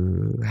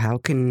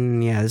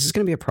this is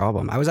going to be a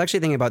problem. I was actually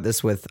thinking about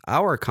this with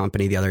our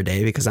company the other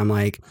day because I'm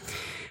like,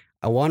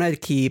 I want to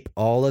keep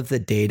all of the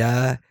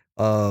data,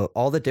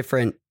 all the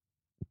different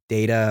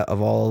data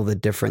of all the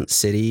different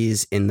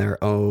cities in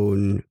their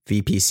own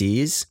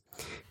VPCs.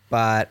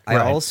 But I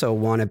also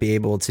want to be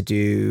able to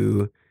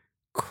do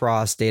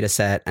cross data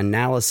set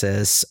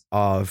analysis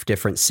of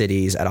different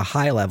cities at a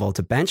high level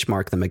to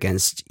benchmark them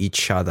against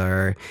each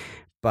other.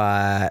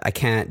 But I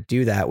can't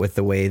do that with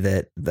the way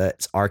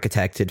that's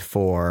architected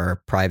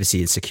for privacy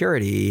and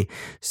security.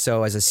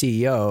 So as a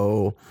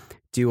CEO,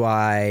 do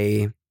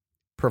I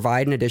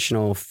provide an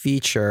additional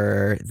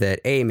feature that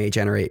may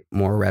generate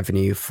more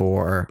revenue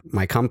for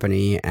my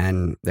company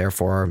and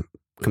therefore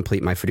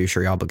complete my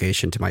fiduciary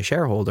obligation to my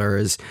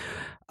shareholders?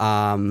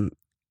 But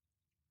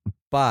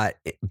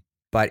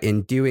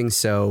in doing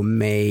so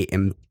may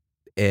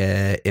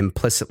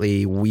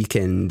implicitly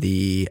weaken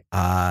the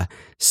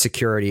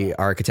security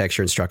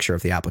architecture and structure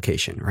of the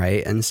application,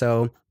 right? And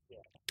so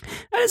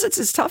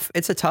it's tough.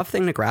 It's a tough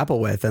thing to grapple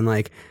with. And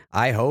like,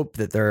 I hope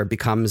that there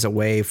becomes a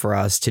way for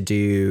us to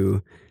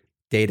do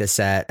data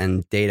set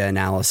and data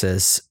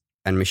analysis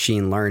and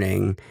machine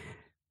learning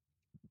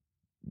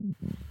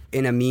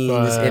in a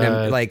means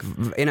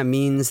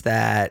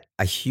that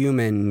a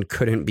human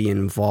couldn't be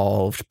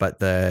involved, but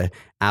the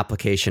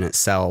application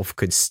itself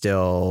could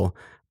still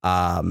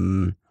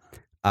do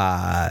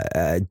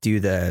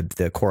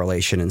the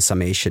correlation and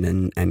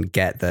summation and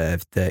get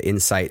the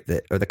insight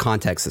or the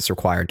context that's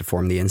required to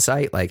form the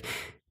insight. Like,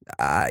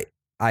 I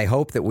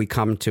hope that we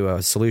come to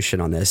a solution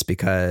on this,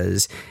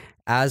 because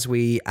as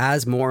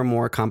more and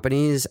more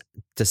companies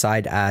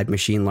decide to add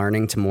machine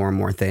learning to more and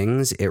more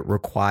things, it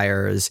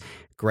requires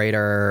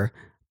greater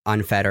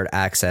unfettered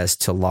access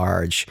to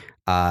large,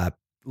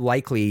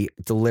 likely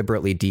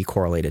deliberately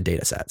decorrelated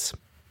data sets.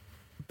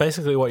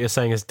 Basically what you're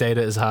saying is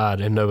data is hard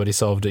and nobody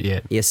solved it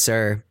yet. Yes,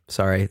 sir.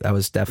 Sorry, that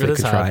was definitely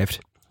contrived.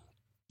 Hard.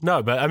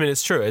 No, but I mean,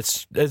 it's true.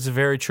 It's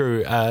very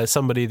true.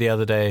 Somebody the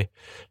other day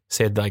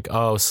said like,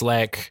 oh,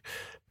 Slack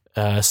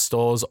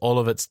stores all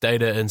of its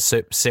data in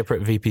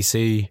separate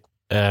VPC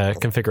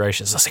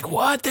configurations. I was like,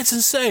 what? That's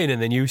insane. And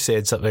then you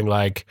said something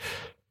like,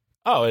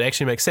 oh, it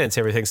actually makes sense.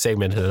 Everything's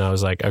segmented. And I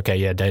was like, okay,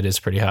 yeah, data is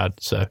pretty hard.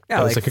 So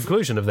that was the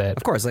conclusion of that.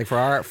 Of course, like for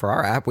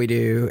our app, we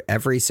do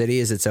every city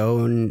is its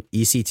own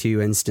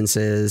EC2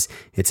 instances.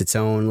 It's its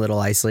own little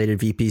isolated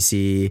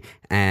VPC,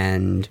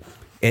 and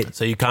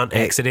so you can't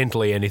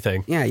accidentally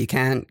anything. Yeah, you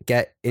can't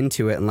get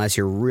into it unless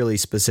you're really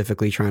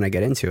specifically trying to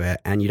get into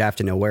it, and you'd have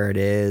to know where it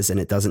is, and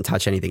it doesn't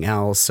touch anything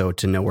else. So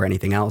to know where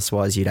anything else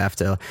was, you'd have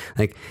to,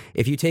 like,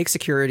 if you take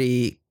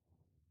security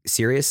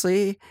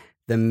seriously,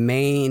 the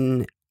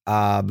main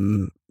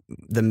kind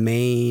of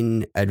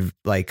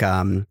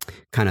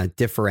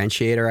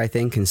differentiator, I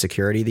think, in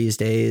security these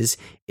days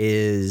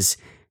is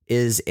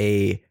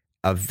a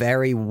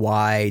very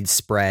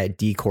widespread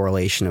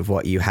decorrelation of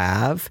what you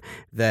have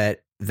that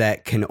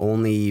can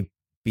only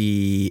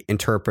be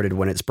interpreted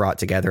when it's brought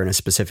together in a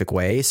specific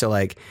way. So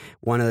like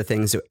one of the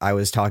things that I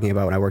was talking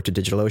about when I worked at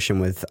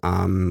DigitalOcean with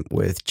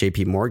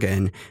JP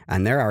Morgan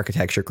and their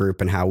architecture group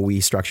and how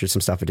we structured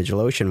some stuff at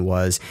DigitalOcean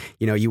was,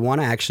 you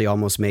want to actually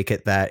almost make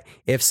it that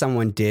if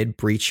someone did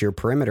breach your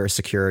perimeter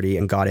security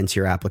and got into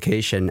your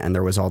application and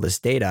there was all this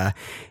data,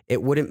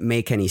 it wouldn't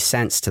make any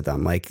sense to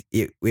them. Like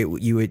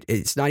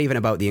it's not even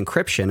about the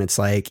encryption. It's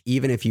like,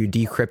 even if you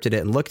decrypted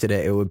it and looked at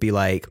it, it would be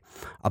like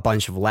a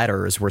bunch of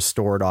letters were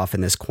stored off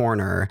in this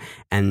corner,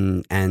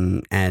 and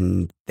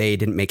they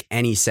didn't make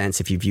any sense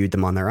if you viewed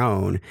them on their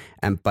own.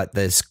 But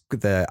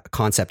the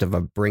concept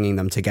of bringing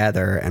them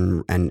together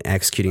and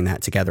executing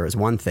that together is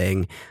one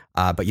thing,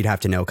 but you'd have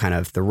to know kind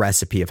of the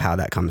recipe of how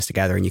that comes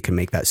together, and you can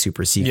make that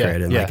super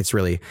secret.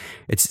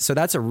 So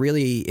that's a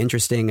really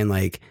interesting and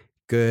like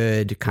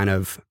good kind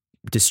of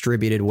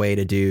distributed way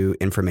to do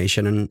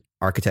information and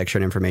architecture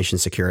and information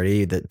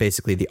security, that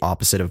basically the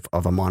opposite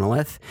of a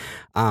monolith.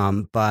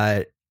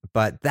 But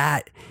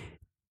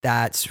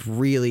that's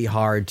really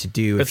hard to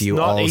do if you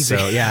also,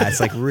 it's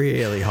like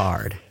really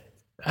hard.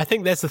 I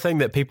think that's the thing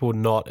that people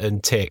not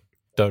in tech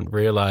don't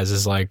realize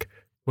is like,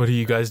 what do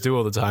you guys do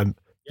all the time?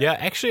 Yeah,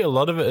 actually a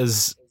lot of it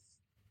is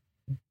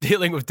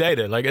dealing with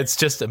data. Like it's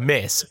just a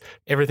mess.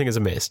 Everything is a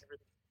mess.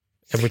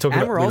 And we joked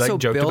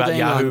about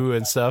Yahoo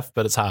and stuff,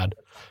 but it's hard.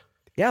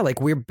 Yeah,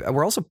 like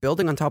we're also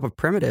building on top of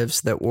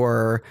primitives that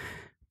were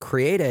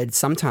created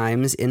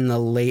sometimes in the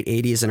late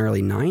 80s and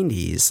early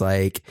 90s.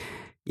 Like,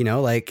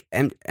 like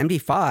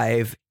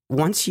MD5,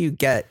 once you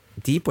get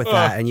deep with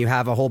that and you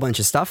have a whole bunch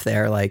of stuff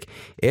there, like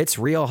it's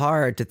real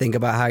hard to think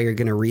about how you're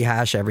going to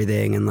rehash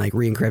everything and like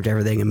re-encrypt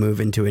everything and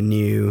move into a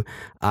new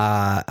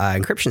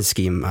encryption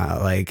scheme.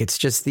 Like it's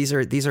just, these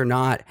are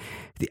not,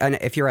 and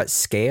if you're at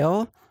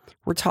scale,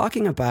 we're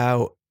talking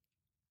about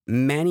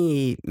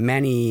many,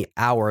 many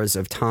hours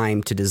of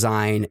time to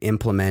design,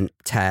 implement,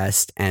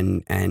 test,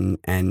 and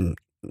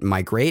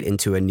migrate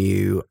into a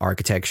new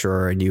architecture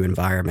or a new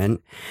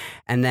environment.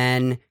 And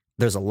then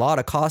there's a lot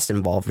of cost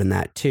involved in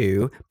that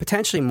too,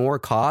 potentially more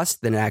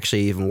cost than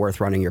actually even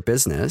worth running your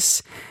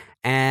business.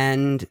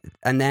 And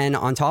then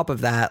on top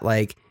of that,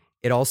 like,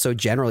 it also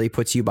generally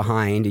puts you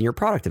behind in your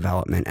product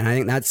development. And I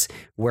think that's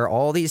where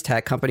all these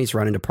tech companies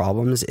run into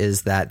problems,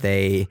 is that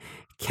they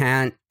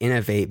can't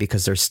innovate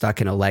because they're stuck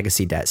in a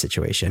legacy debt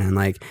situation. And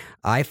like,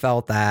 I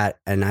felt that,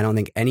 and I don't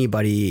think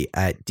anybody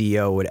at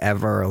DO would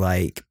ever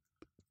like,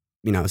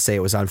 you know, say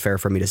it was unfair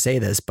for me to say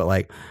this, but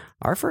like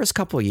our first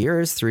couple of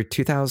years through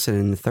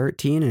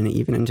 2013 and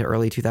even into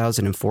early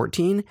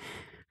 2014,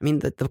 I mean,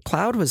 the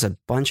cloud was a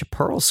bunch of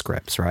Perl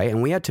scripts, right?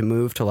 And we had to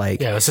move to like...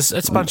 Yeah, it's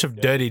a bunch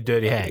of dirty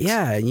hacks.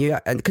 Yeah,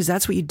 and because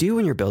that's what you do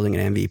when you're building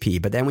an MVP.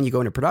 But then when you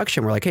go into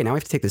production, we're like, hey, now we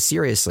have to take this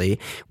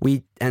seriously.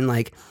 It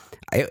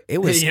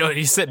was... You know,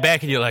 you sit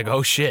back and you're like,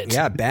 oh, shit.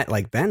 Yeah, Ben,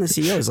 the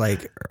CEO, is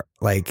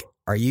like,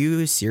 are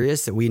you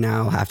serious that we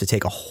now have to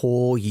take a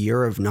whole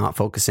year of not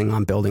focusing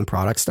on building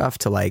product stuff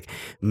to like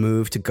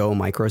move to Go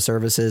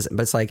microservices?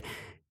 But it's like,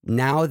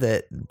 now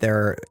that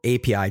they're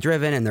API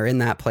driven and they're in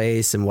that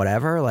place and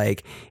whatever,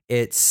 like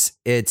it's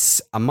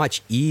a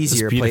much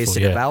easier place to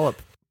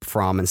develop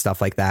from and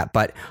stuff like that.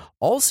 But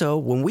also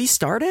when we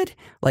started,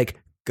 like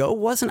Go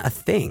wasn't a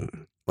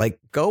thing. Like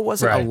Go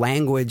wasn't a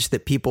language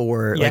that people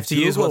were you like, have to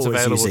use what's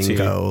available using to you.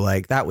 Go.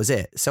 Like that was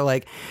it. So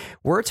like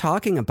we're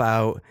talking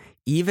about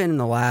even in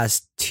the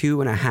last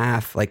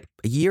 2.5, like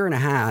a year and a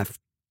half,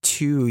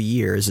 2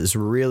 years is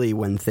really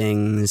when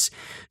things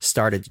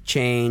started to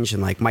change,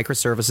 and like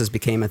microservices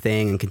became a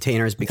thing and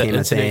containers became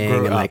a thing,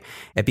 and like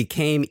it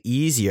became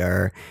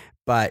easier.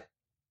 But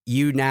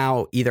you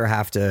now either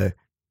have to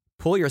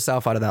pull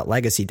yourself out of that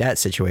legacy debt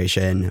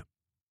situation,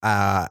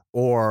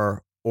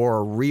 or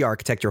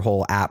re-architect your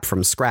whole app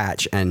from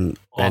scratch and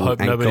go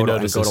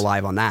to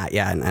live on that.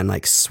 Yeah. And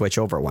like switch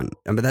over one.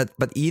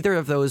 But either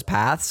of those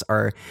paths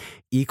are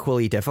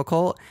equally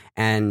difficult.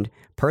 And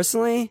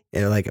personally,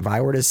 like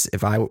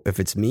if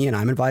it's me and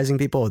I'm advising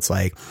people, it's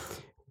like,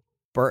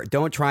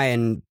 don't try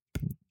and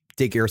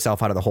dig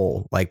yourself out of the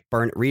hole. Like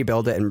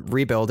rebuild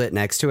it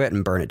next to it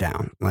and burn it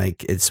down.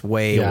 Like it's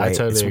way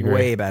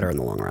better in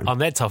the long run. On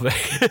that topic,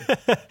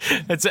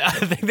 I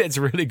think that's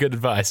really good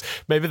advice.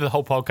 Maybe the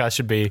whole podcast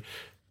should be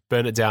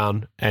burn it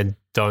down and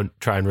don't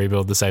try and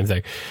rebuild the same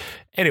thing.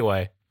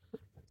 Anyway,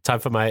 time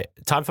for my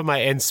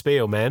end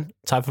spiel, man.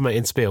 Time for my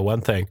end spiel.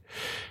 One thing.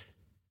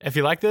 If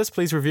you like this,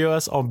 please review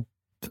us on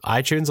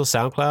iTunes or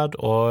SoundCloud,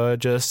 or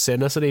just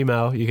send us an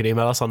email. You can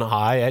email us on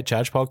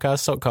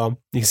hi@chargepodcast.com.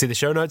 You can see the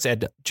show notes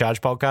at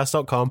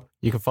chargepodcast.com.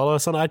 You can follow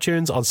us on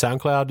iTunes, on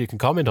SoundCloud. You can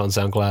comment on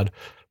SoundCloud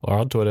or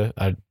on Twitter.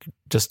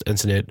 Just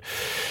internet.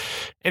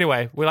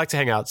 Anyway, we like to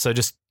hang out, so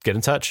just get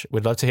in touch.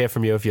 We'd love to hear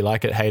from you. If you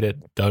like it, hate it,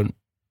 don't,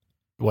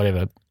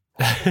 whatever.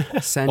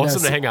 Awesome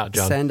to hang out,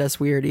 John. Send us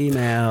weird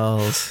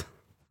emails.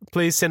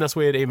 Please send us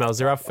weird emails.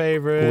 They're our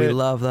favorite. We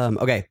love them.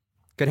 Okay,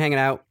 good hanging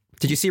out.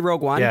 Did you see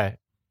Rogue One? Yeah.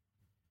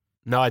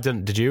 No, I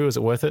didn't. Did you? Was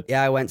it worth it?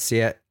 Yeah, I went to see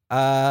it.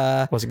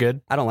 Was it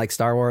good? I don't like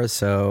Star Wars,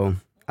 so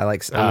I'm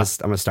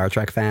a Star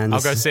Trek fan.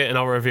 I'll go see it and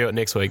I'll review it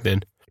next week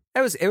then.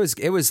 It was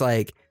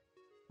like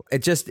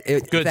it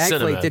good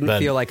thankfully cinema, didn't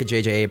feel like a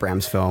J.J.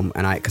 Abrams film,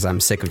 and because I'm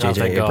sick of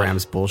J.J.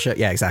 Abrams bullshit.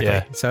 Yeah, exactly.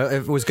 Yeah. So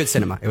it was good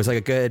cinema. It was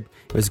like How did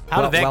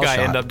that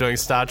guy end up doing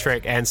Star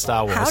Trek and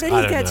Star Wars? How did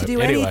he get to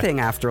do anything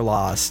after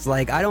Lost?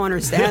 Like, I don't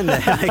understand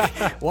that.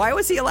 Like, why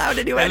was he allowed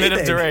to do anything? Let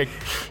him direct.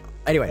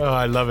 Anyway. Oh,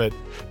 I love it.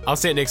 I'll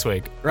see it next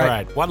week. Right. All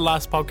right. One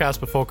last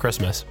podcast before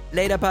Christmas.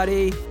 Later,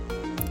 buddy.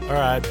 All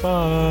right.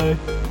 Bye.